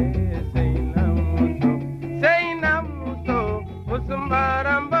namiene sinamuso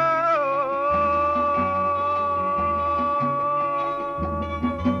musumbaramba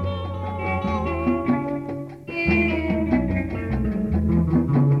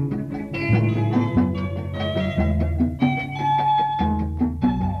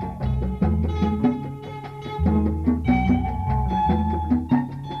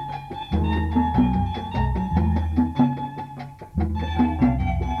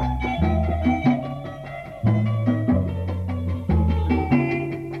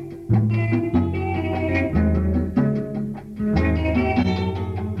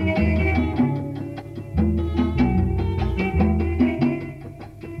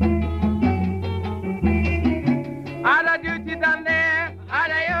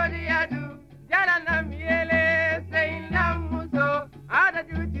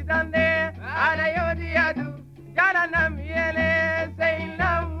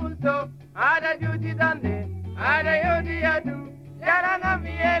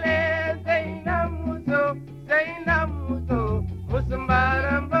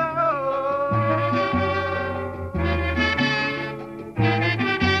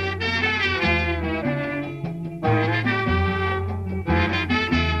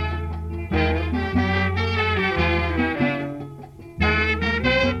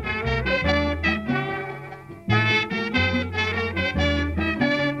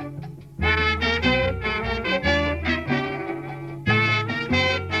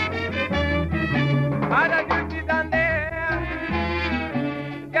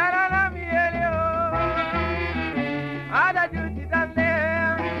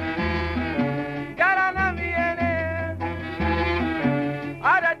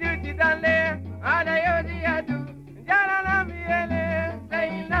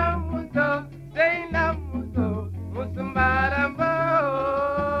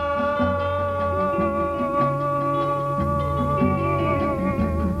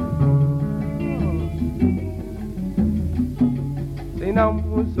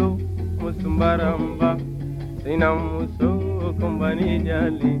Sinamuso musumbaramba sinamuso kumbani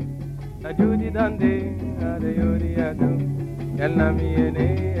jali ajudi dande ada yori adu yalla miene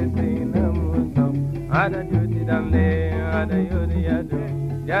sinamuso ada judi dande ada yori adu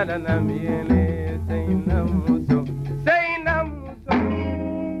yalla miene sinamuso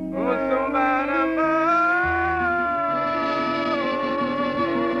musumbaramba.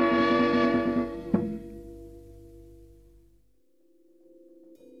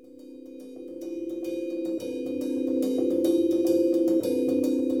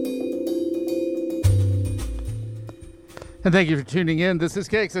 And thank you for tuning in. This is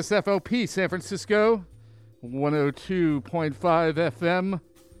KXSFOP San Francisco, 102.5 FM.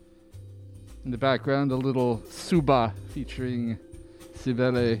 In the background, a little Suba featuring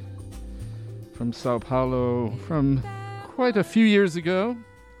Sibele from Sao Paulo from quite a few years ago.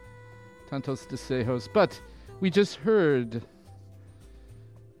 Tantos Desejos. But we just heard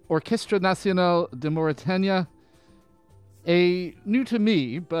Orquestra Nacional de Mauritania, a new to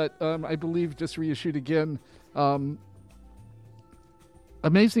me, but I believe just reissued again,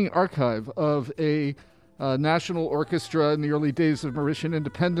 amazing archive of a national orchestra in the early days of Mauritian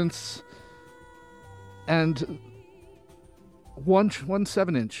independence, and one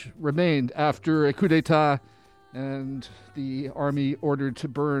 7-inch remained after a coup d'etat and the army ordered to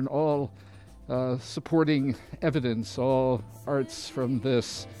burn all supporting evidence, all arts from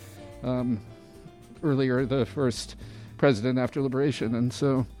this earlier, the first president after liberation. And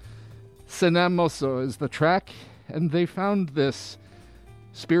so Senam Moso is the track, and they found this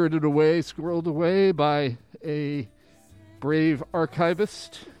spirited away, squirreled away by a brave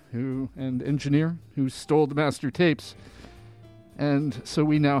archivist and engineer who stole the master tapes. And so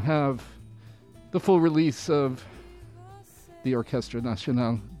we now have the full release of the Orquestra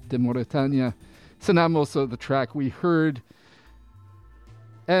Nacional de Mauritania. Senam Moso, the track we heard.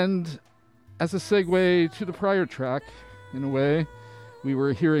 And as a segue to the prior track, in a way, we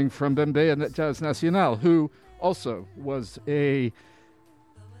were hearing from Bembe and Jazz Nacional, who also was a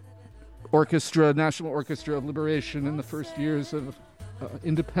orchestra, national orchestra of liberation in the first years of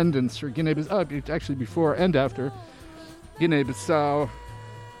independence for Guinea-Bissau, actually before and after Guinea-Bissau.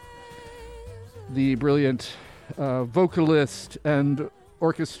 the brilliant vocalist and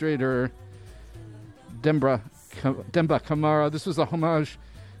orchestrator Demba Kamara. This was a homage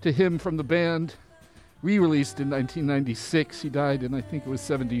to him from the band, re-released in 1996. He died in, I think it was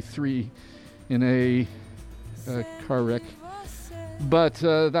 73, in a car wreck. But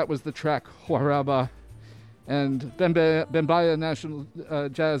that was the track Huaraba. And Bembaya National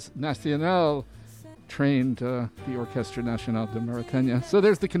Jazz Nacional trained the Orchestra Nacional de Mauritania. So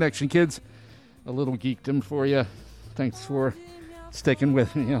there's the connection, kids. A little geekdom for you. Thanks for sticking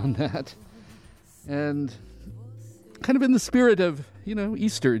with me on that. And kind of in the spirit of,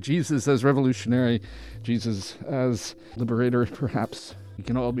 Easter, Jesus as revolutionary, Jesus as liberator, perhaps. We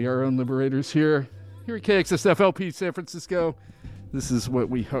can all be our own liberators here at KXSF-LP San Francisco. This is what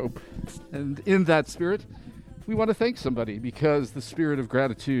we hope. And in that spirit, we want to thank somebody, because the spirit of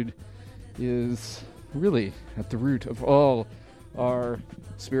gratitude is really at the root of all our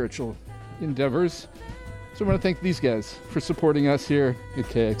spiritual endeavors. So I want to thank these guys for supporting us here at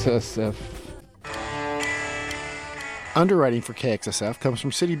KXSF. Underwriting for KXSF comes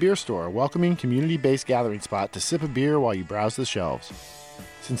from City Beer Store, a welcoming community-based gathering spot to sip a beer while you browse the shelves.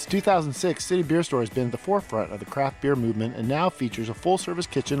 Since 2006, City Beer Store has been at the forefront of the craft beer movement and now features a full-service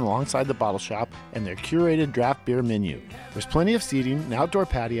kitchen alongside the bottle shop and their curated draft beer menu. There's plenty of seating, an outdoor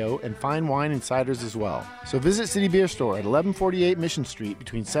patio, and fine wine and ciders as well. So visit City Beer Store at 1148 Mission Street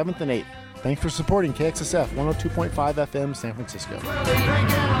between 7th and 8th. Thanks for supporting KXSF 102.5 FM San Francisco.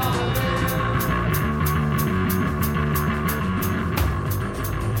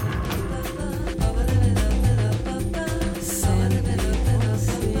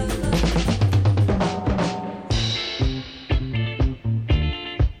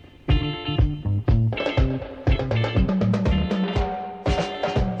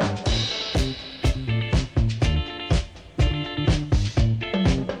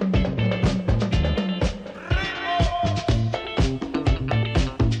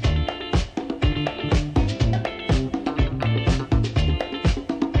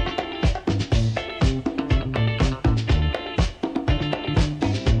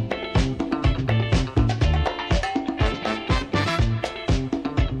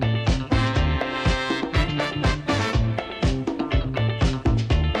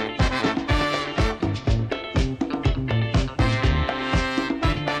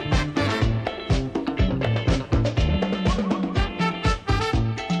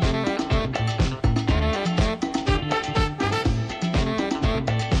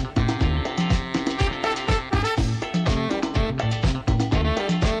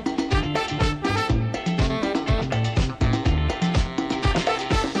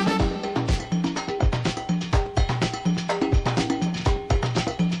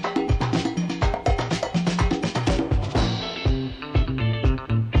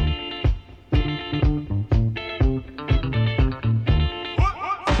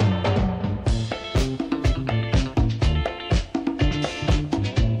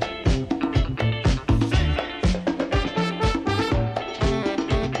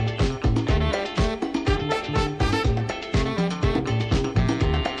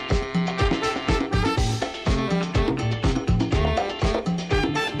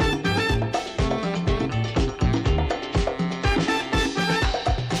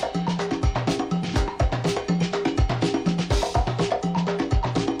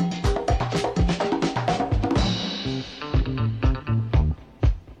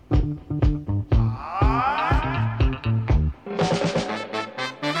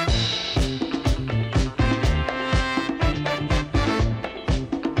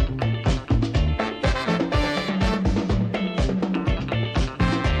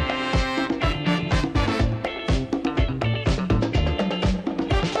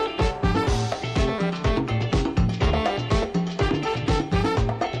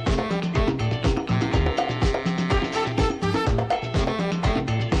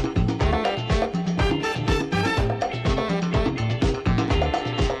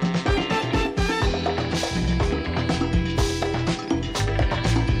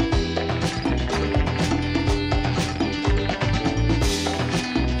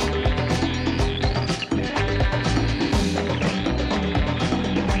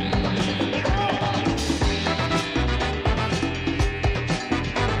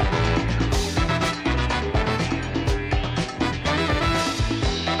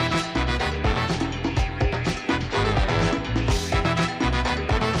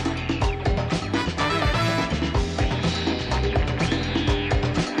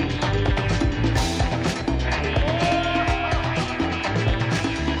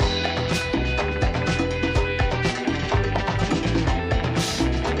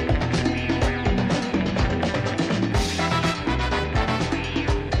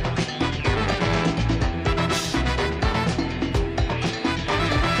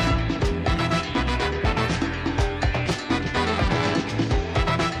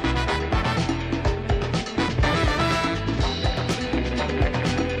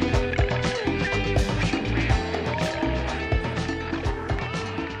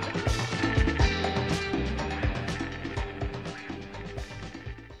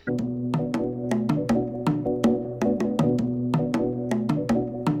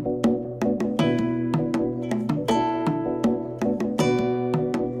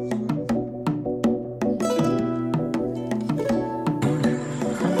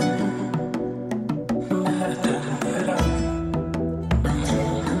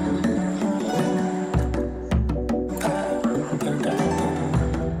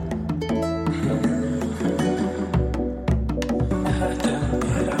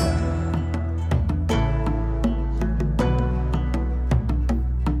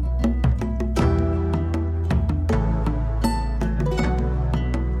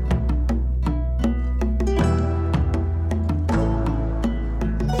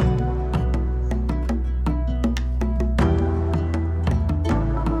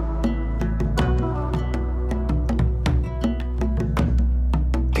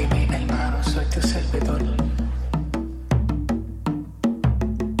 servidor.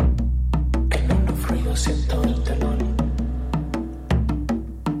 En un frío siento el telón.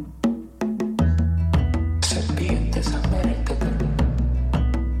 Serpientes a verte.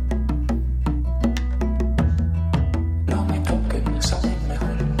 No me toquen, saben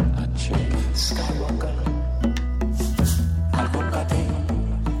mejor. Skywalker. Algo para ti,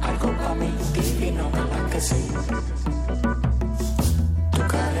 algo para mí, divino, ¿verdad que sí? Tu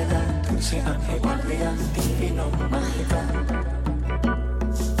caridad, dulce ángel, guardián, divino, mágica.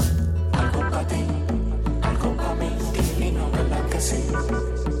 Algo para ti, algo para mí, divino, ¿verdad que sí?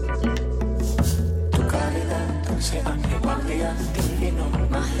 Tu caridad, dulce ángel, guardián, divino,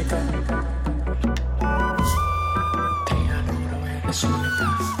 mágica. Te adoro, eres única.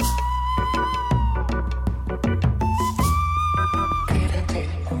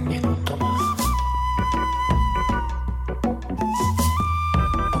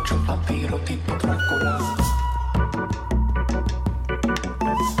 Tipo Drácula.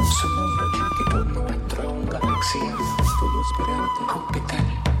 Su mundo chiquito nuestro es una galaxia. Tu luz brillante, Júpiter.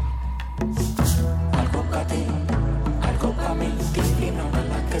 Algo para ti, algo para mí, divino,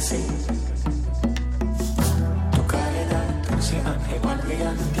 ¿verdad que sí? Tu caridad, dulce ángel,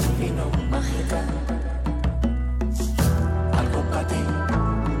 guardián, divino, mágica. Algo para ti,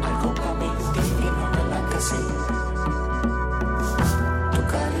 algo para mí, divino, ¿verdad que sí?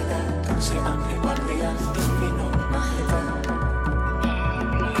 Se ángel guardián divino, mágica.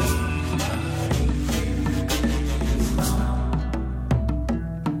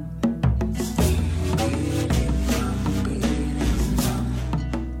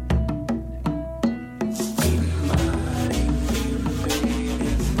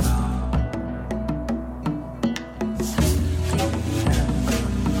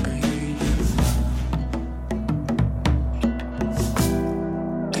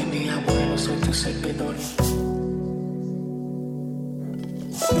 Servidor.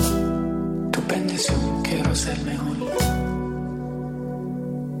 Tu bendición quiero ser mejor.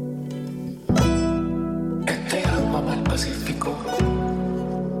 Este agua va al Pacífico.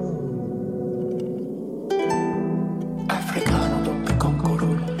 Africano tope con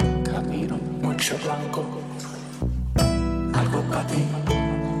curul. Camino mucho blanco. Algo para ti,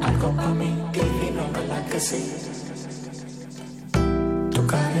 algo para mí, divino, ¿verdad que sí? Tu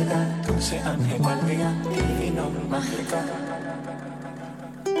caridad, dulce ángel, guardián, divino, mágica.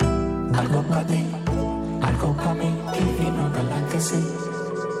 Algo para ti, algo para mí, divino, ¿verdad que sí?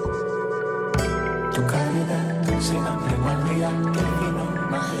 Tu caridad, dulce ángel, guardián, divino,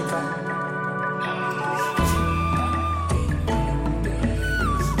 mágica.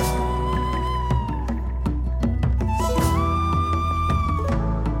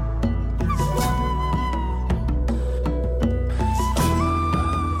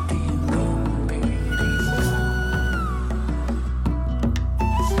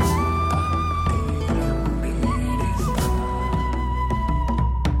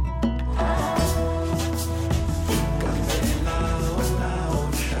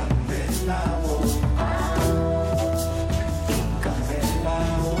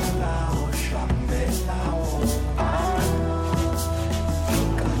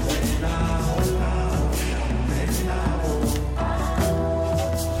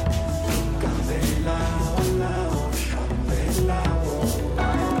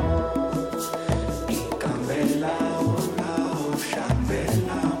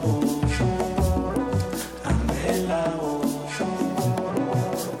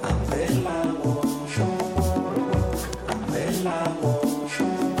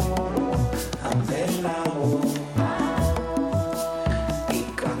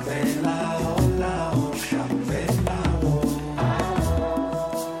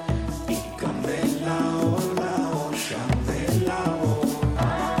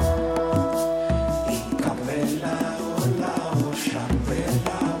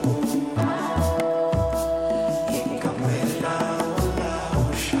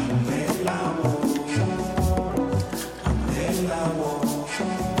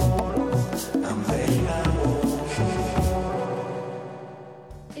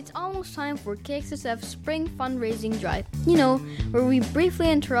 For KXSF Spring Fundraising Drive, you know, where we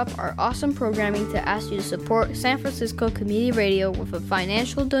briefly interrupt our awesome programming to ask you to support San Francisco Community Radio with a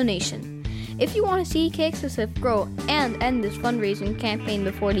financial donation. If you want to see KXSF grow and end this fundraising campaign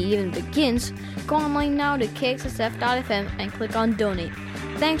before it even begins, go online now to kxsf.fm and click on Donate.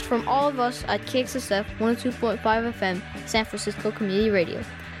 Thanks from all of us at KXSF 102.5 FM, San Francisco Community Radio.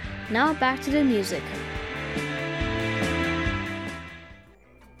 Now back to the music.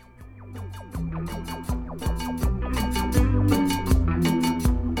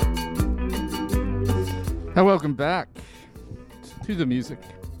 And welcome back to the music.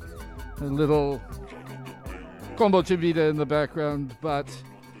 A little Combo Chivita in the background, but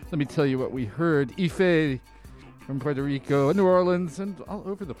let me tell you what we heard. Ife from Puerto Rico, New Orleans, and all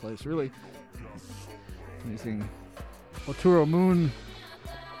over the place, really. Amazing. Oturo Moon,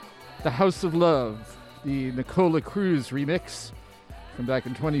 The House of Love, the Nicola Cruz remix from back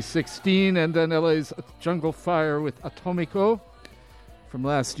in 2016, and then LA's Jungle Fire with Atomico from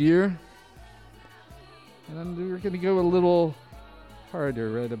last year. And we're going to go a little harder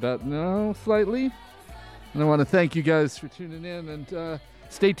right about now, slightly. And I want to thank you guys for tuning in, and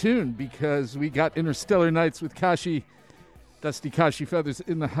stay tuned because we got Interstellar Nights with Kashi, Dusty Kashi Feathers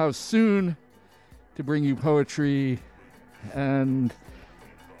in the house soon to bring you poetry and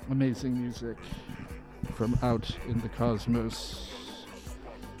amazing music from out in the cosmos.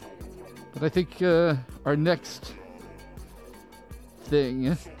 But I think our next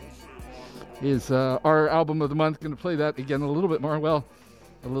thing is our album of the month. Going to play that again a little bit more. Well,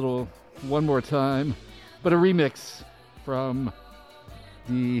 one more time. But a remix from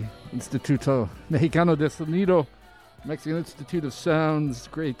the Instituto Mexicano de Sonido, Mexican Institute of Sound's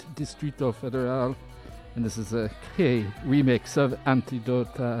great Distrito Federal. And this is a K remix of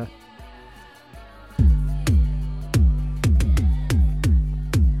Antidota.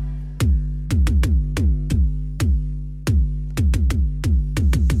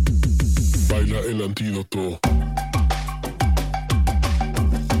 Baila el antídoto.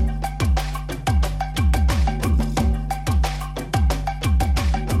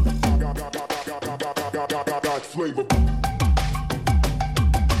 Flavor.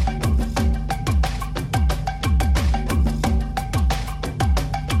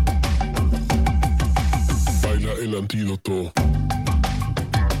 Baila el antídoto.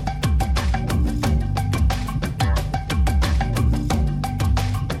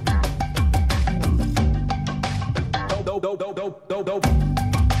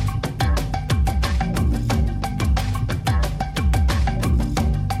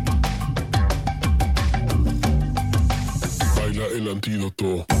 Baila el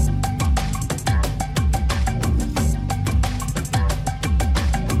antídoto.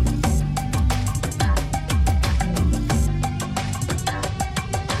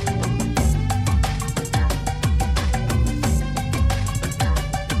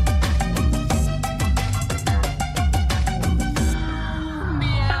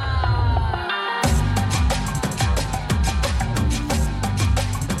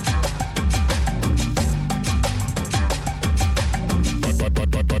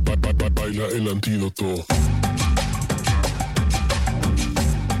 Baila el antídoto.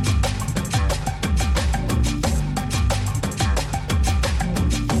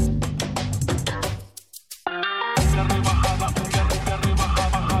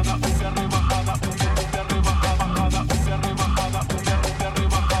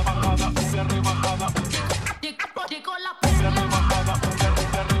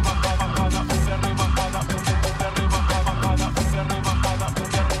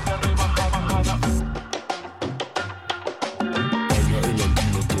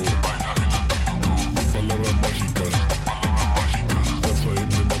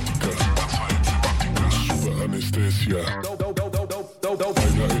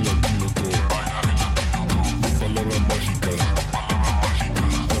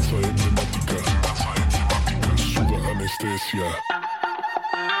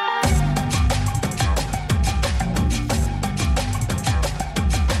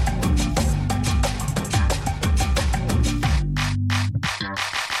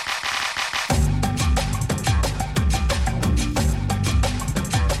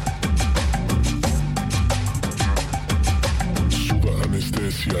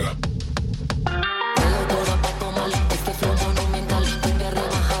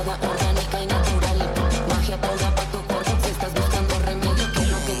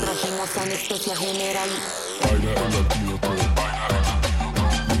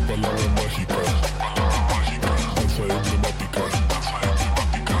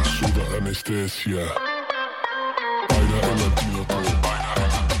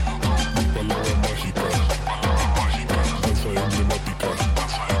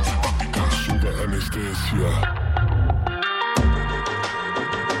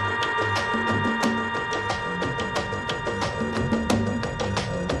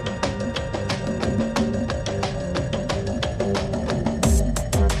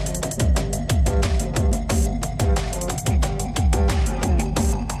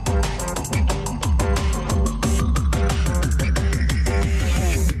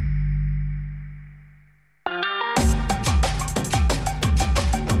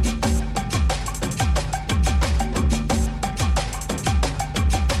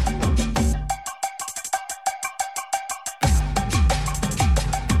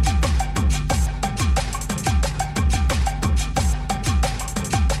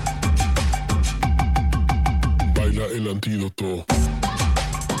 antídoto.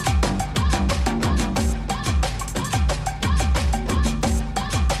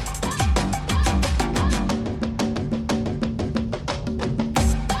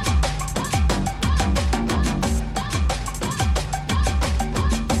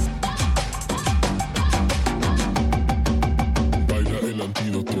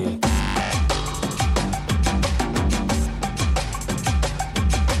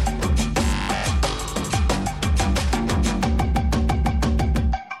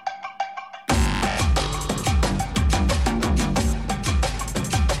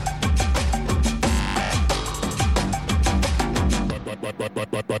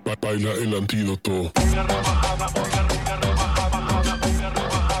 Baila el antídoto.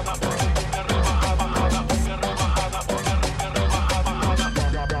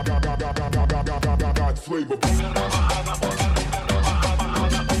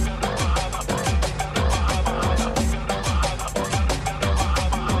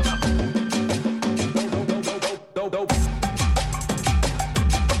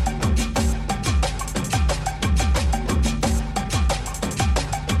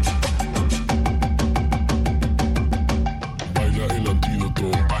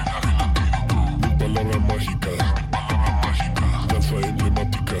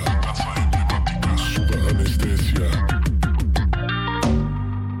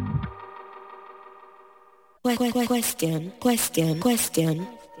 Question.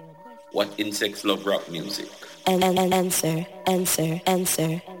 What insects love rock music? Answer.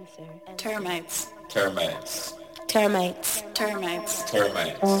 Termites. Termites. Termites. Termites.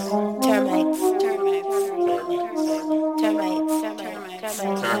 Termites. Termites.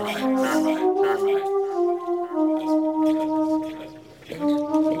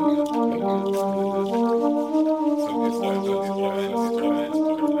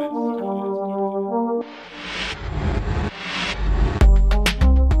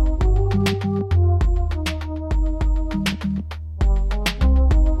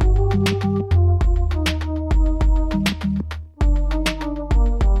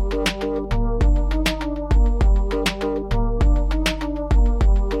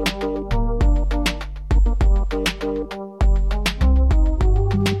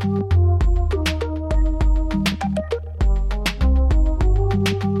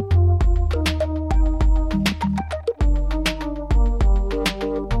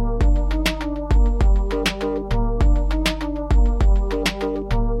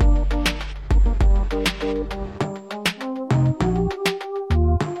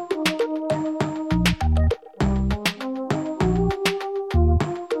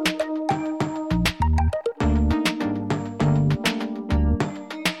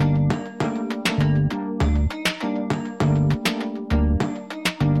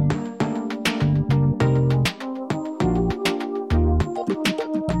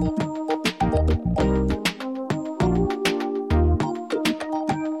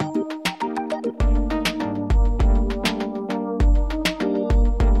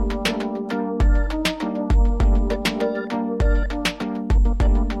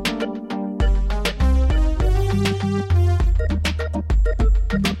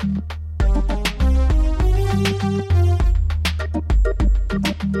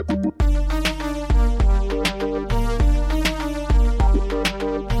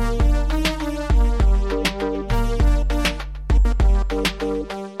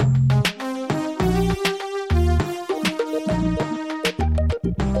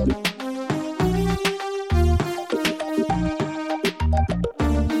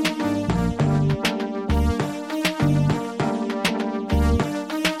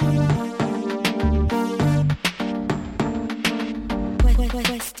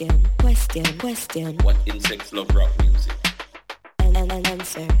 Question. What insects love rock music?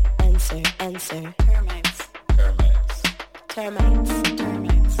 Answer. Termites.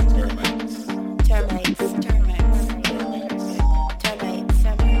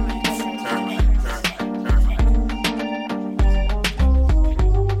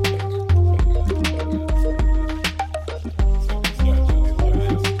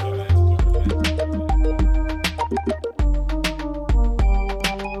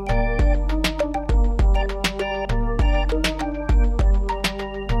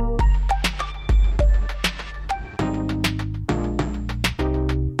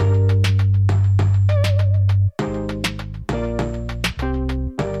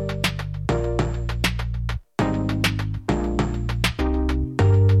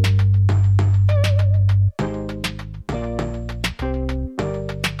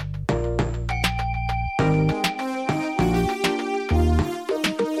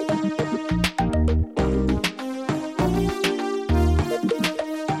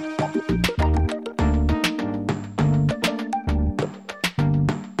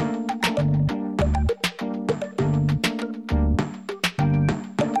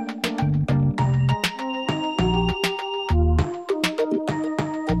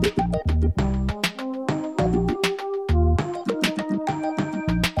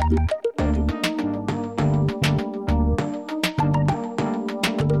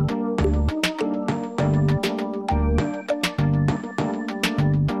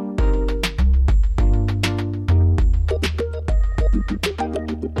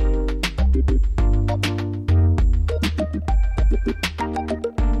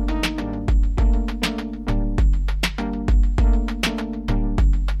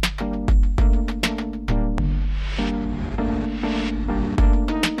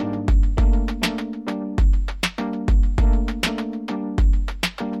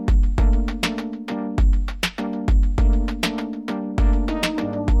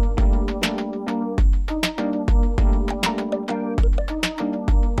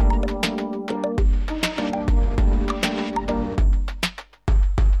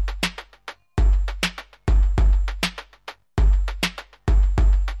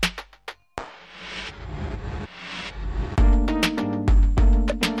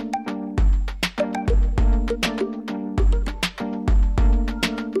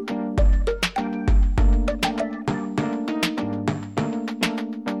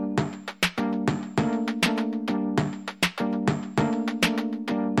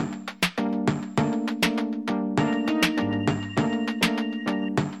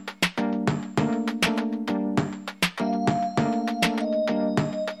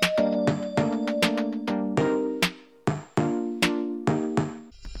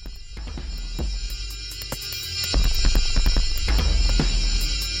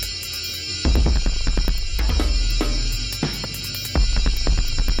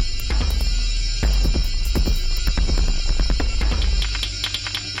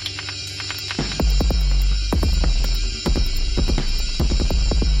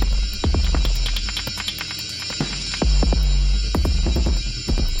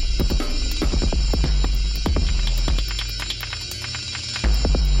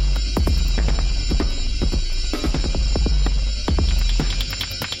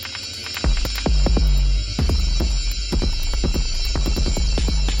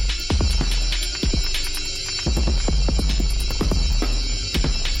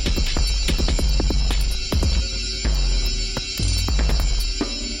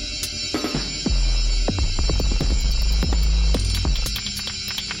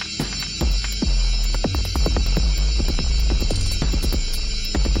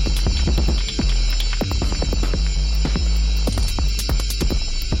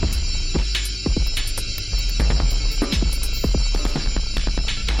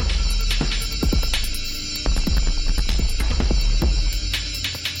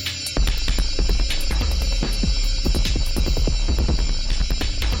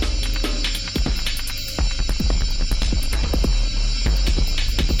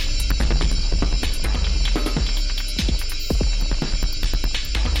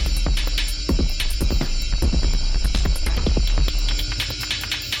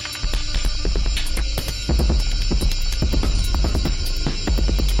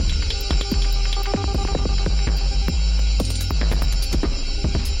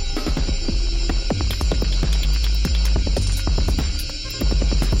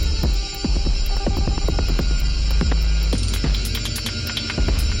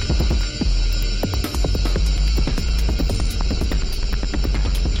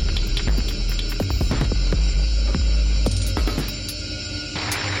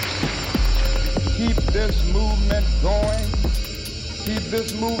 keep this movement going, keep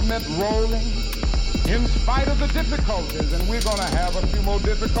this movement rolling, in spite of the difficulties, and we're going to have a few more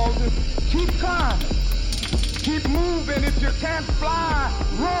difficulties. Keep climbing, keep moving. If you can't fly,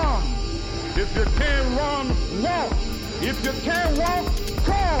 run. If you can't run, walk. If you can't walk,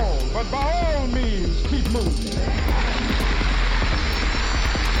 crawl. But by all means, keep moving.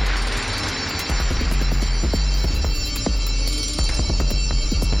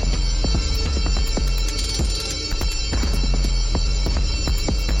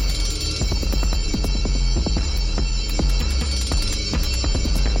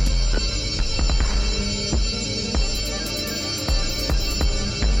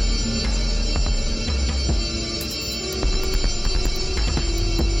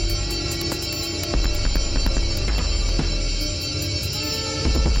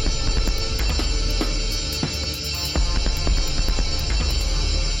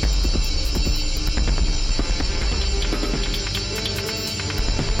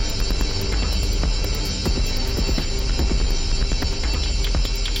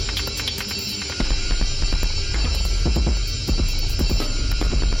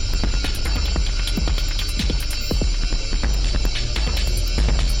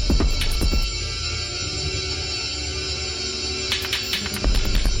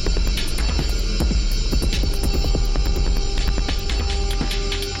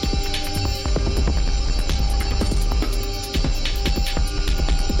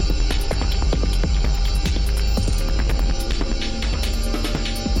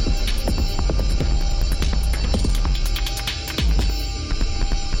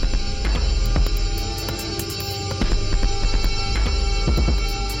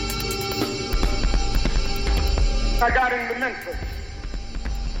 I got into Memphis,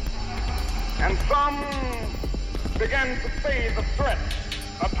 and some began to say the threat,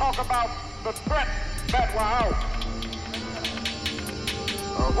 or talk about the threat that were out.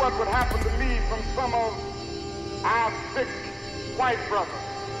 What would happen to me from some of our sick white brothers?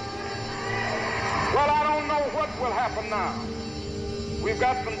 Well, I don't know what will happen now. We've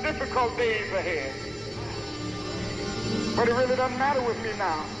got some difficult days ahead. But it really doesn't matter with me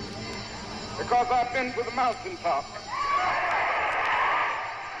now, because I've been to the mountaintop.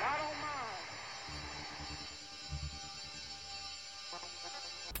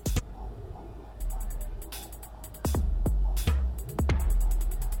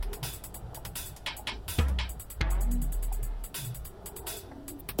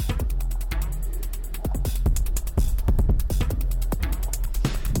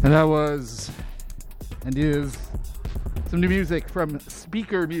 And that was, and is, some new music from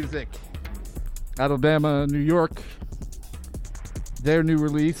Speaker Music, Alabama, New York. Their new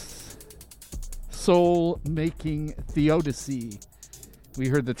release, Soul Making Theodicy. We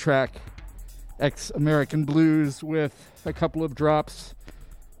heard the track Ex-American Blues with a couple of drops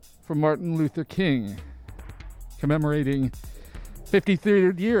from Martin Luther King, commemorating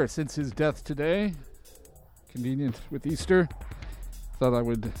 53rd year since his death today. Convenient with Easter. Thought I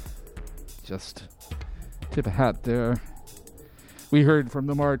would just tip a hat there. We heard from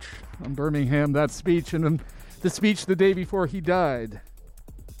the march on Birmingham, that speech, and then the speech the day before he died.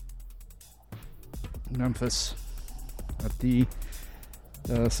 Memphis, at the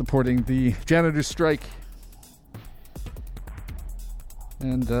supporting the janitor strike.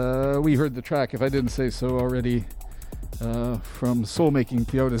 And we heard the track, if I didn't say so already, from Soul Making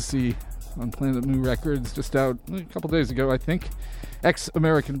Theodicy on Planet Mu Records, just out a couple days ago, I think.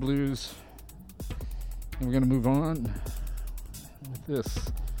 Ex-American Blues. And we're going to move on with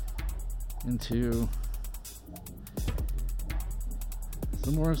this into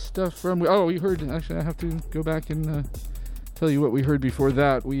some more stuff from... Oh, we heard... Actually, I have to go back and tell you what we heard before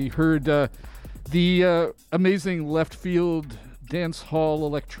that. We heard the amazing left field dance hall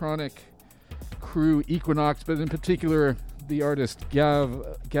electronic crew Equiknoxx, but in particular the artist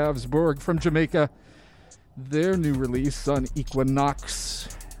Gavsborg from Jamaica. Their new release on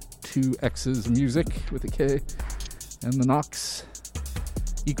Equiknoxx, 2 X's music with a K and the Knox.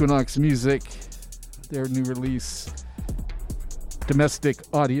 Equiknoxx Music, their new release, Domestic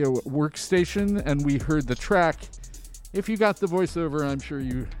Audio Workstation, and we heard the track. If you got the voiceover, I'm sure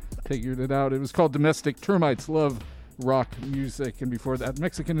you figured it out. It was called Domestic Termites Love Rock Music, and before that,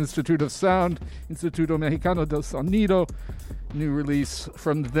 Mexican Institute of Sound, Instituto Mexicano del Sonido, new release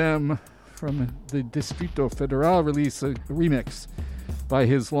from them, from the Distrito Federal release, a remix by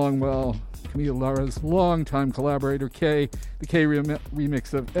his Camille Lara's longtime collaborator, K, the K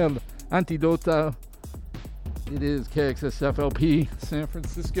remix of El Antidota. It is KXSFLP San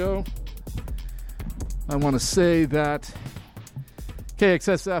Francisco. I want to say that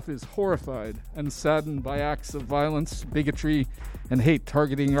KXSF is horrified and saddened by acts of violence, bigotry, and hate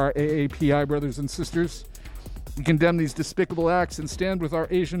targeting our AAPI brothers and sisters. We condemn these despicable acts and stand with our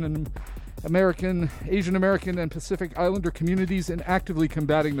Asian American, and Pacific Islander communities in actively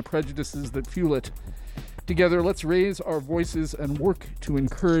combating the prejudices that fuel it. Together, let's raise our voices and work to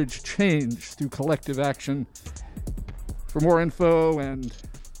encourage change through collective action. For more info and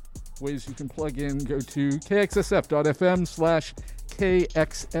ways you can plug in, go to kxsf.fm/KXSFAX.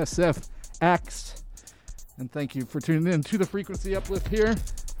 And thank you for tuning in to the Frequency Uplift here.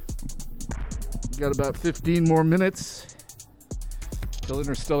 We've got about 15 more minutes till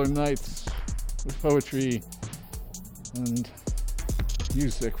Interstellar Nights with poetry and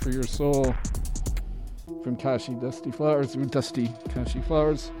music for your soul from Dusty Kashi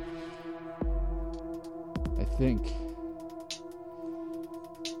Flowers, I think.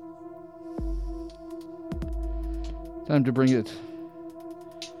 Time to bring it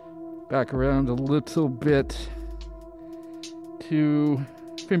back around a little bit to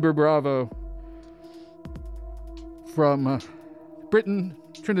Fimber Bravo from Britain,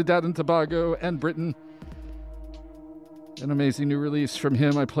 Trinidad and Tobago, and Britain. An amazing new release from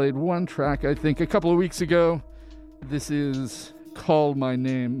him. I played one track, I think, a couple of weeks ago. This is Call My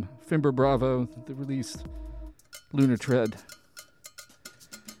Name. Fimber Bravo, the release Lunar Tread.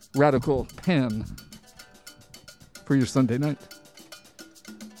 Radical Pan for your Sunday night.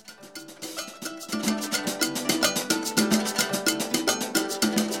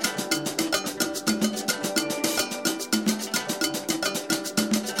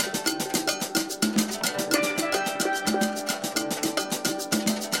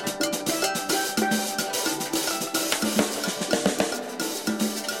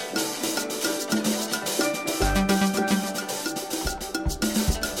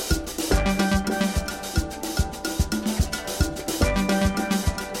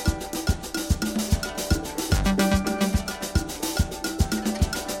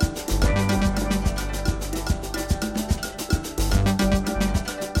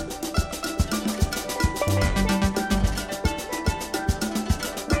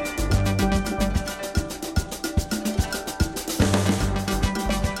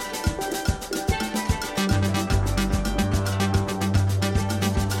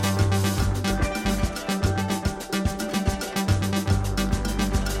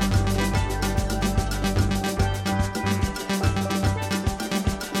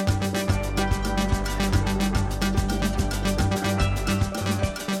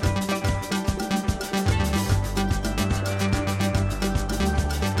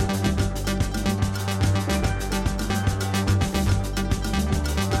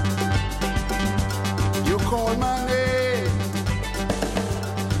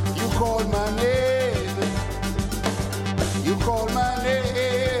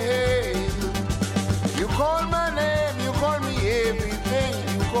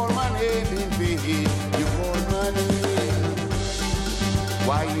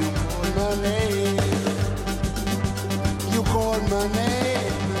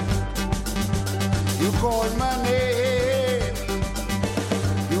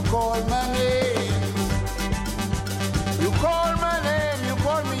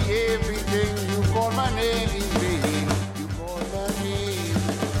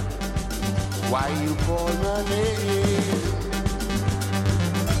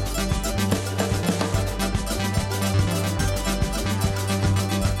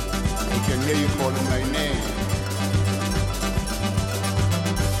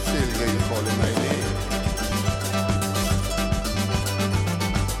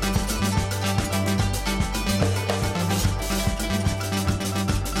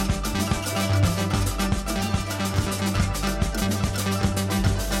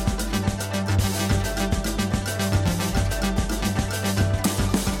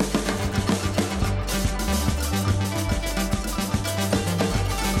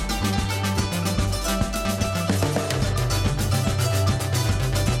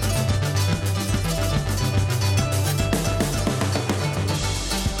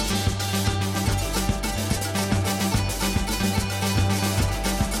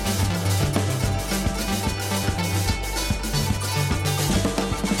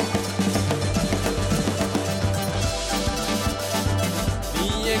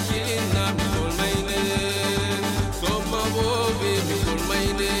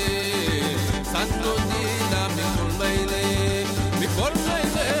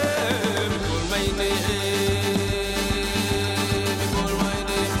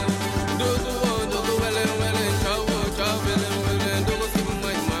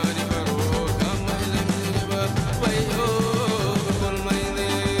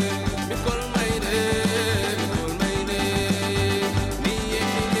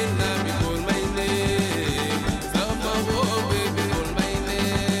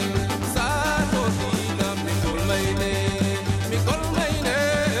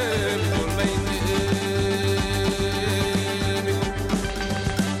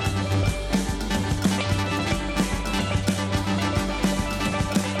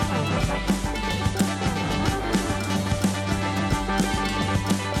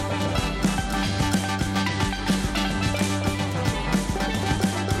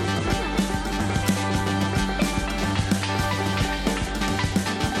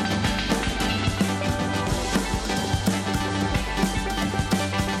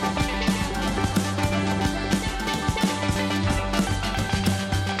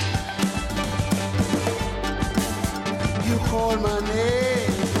 call my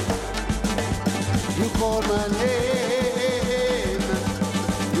name. You call my name.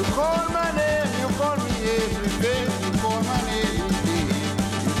 You call my name. You call me everything. You call my name.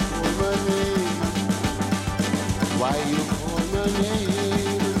 You call my name. Why you call my name?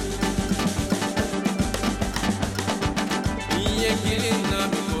 Yeah, killing now,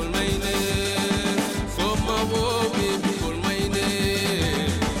 call my name. So my war, baby, call my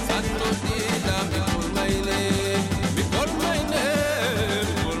name. Saturday, call my name. Call my name.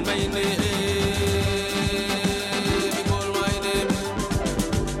 Call my name. Call my name.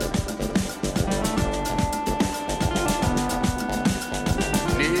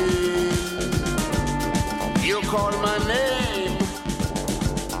 You call my name.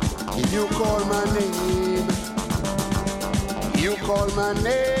 You call my name. You call my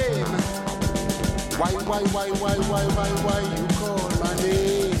name. Why you call my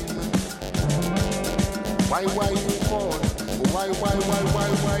name? Why you call? Why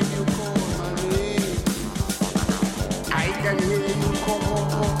you call my name? I can hear you calling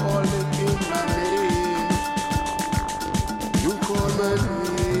my name. You call my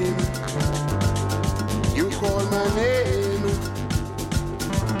name. You call my name.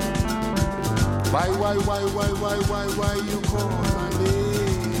 Why you call my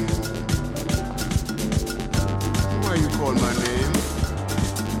name? Why you call my name?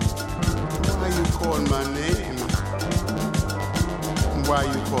 Why you call my name? Why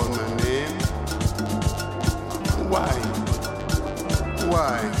you call my name? Why?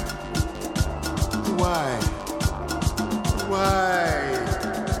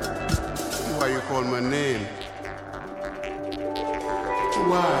 Why you call my name?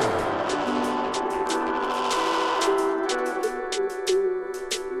 Why?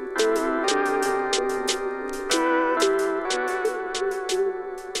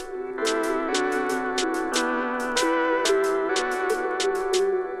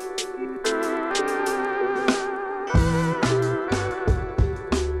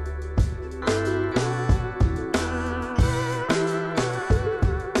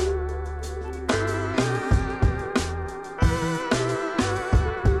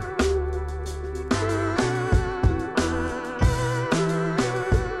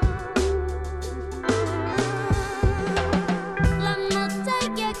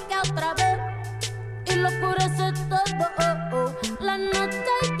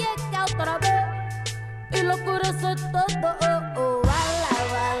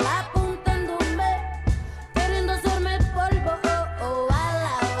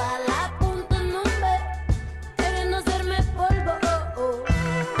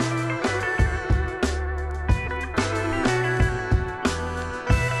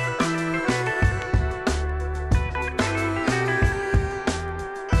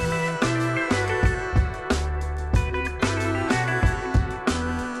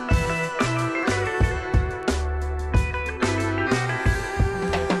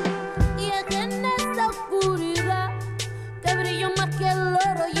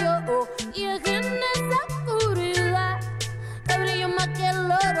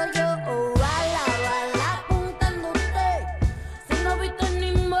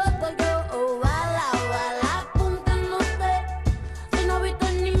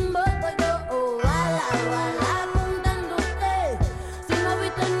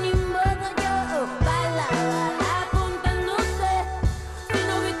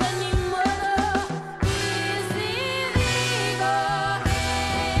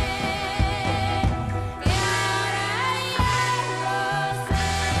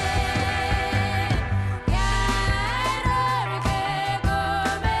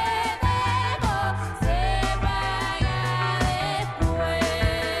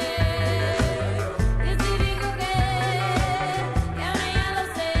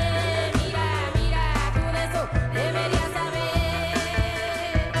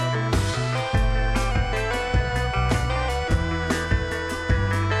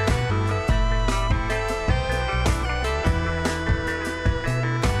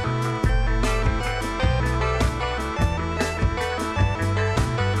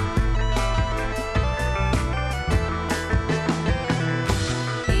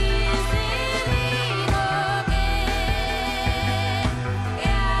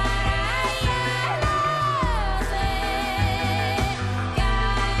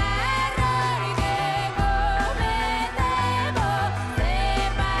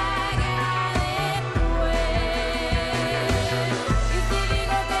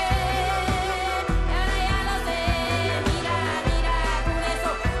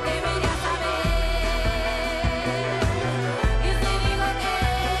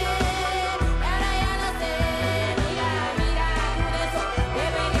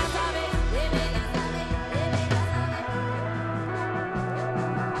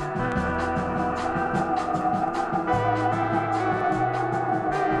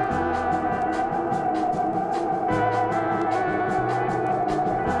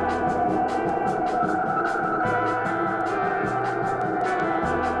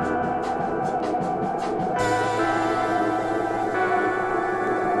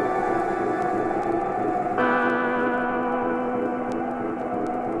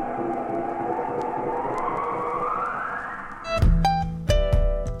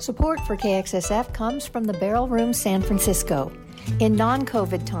 Support for KXSF comes from the Barrel Room San Francisco. In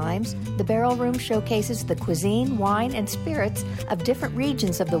non-COVID times, the Barrel Room showcases the cuisine, wine, and spirits of different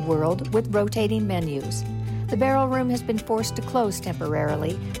regions of the world with rotating menus. The Barrel Room has been forced to close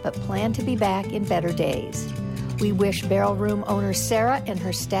temporarily, but plan to be back in better days. We wish Barrel Room owner Sarah and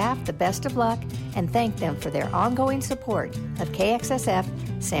her staff the best of luck and thank them for their ongoing support of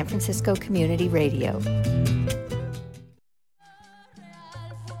KXSF San Francisco Community Radio.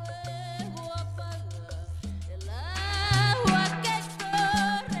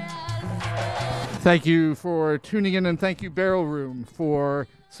 Thank you for tuning in, and thank you, Barrel Room, for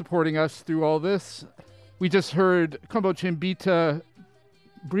supporting us through all this. We just heard Como Chimbita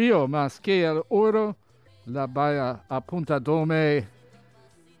Brio Más que el Oro, La Baya a Punta Dome.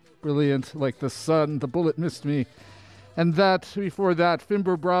 Brilliant, like the sun, the bullet missed me. And that, before that,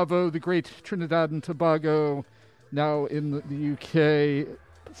 Fimber Bravo, the great Trinidad and Tobago, now in the UK,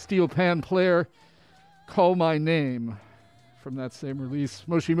 steel pan player, Call My Name, from that same release.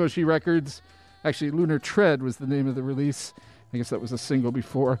 Moshi Moshi Records. Actually, Lunar Tread was the name of the release. I guess that was a single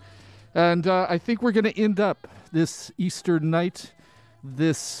before. And I think we're going to end up this Easter night,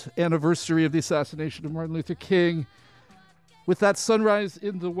 this anniversary of the assassination of Martin Luther King, with that sunrise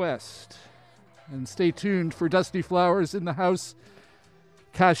in the west. And stay tuned for Dusty Flowers in the House.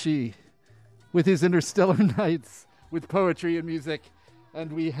 Kashi with his Interstellar Nights, with poetry and music.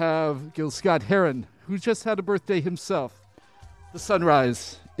 And we have Gil Scott-Heron, who just had a birthday himself. The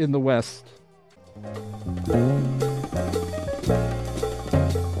sunrise in the west. The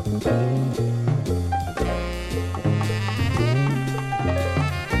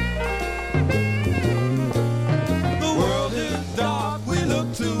world is dark, we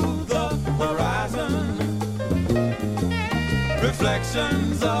look to the horizon.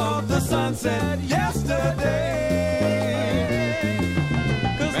 Reflections of the sunset yesterday.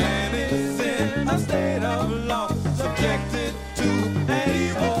 'Cause man is in a state of loss, subjected to an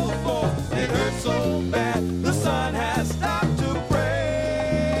evil force. It hurts so bad, the sun has stopped to pray.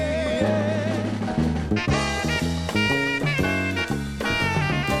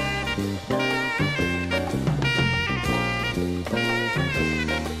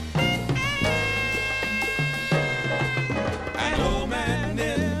 An old man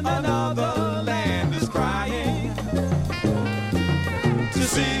in another land is crying to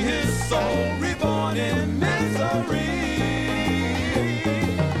see his soul reborn in misery.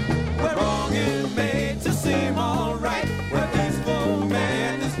 Where wrong is made to seem alright, where peaceful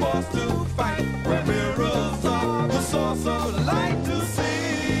man is forced to fight, where mirrors are the source of light to see.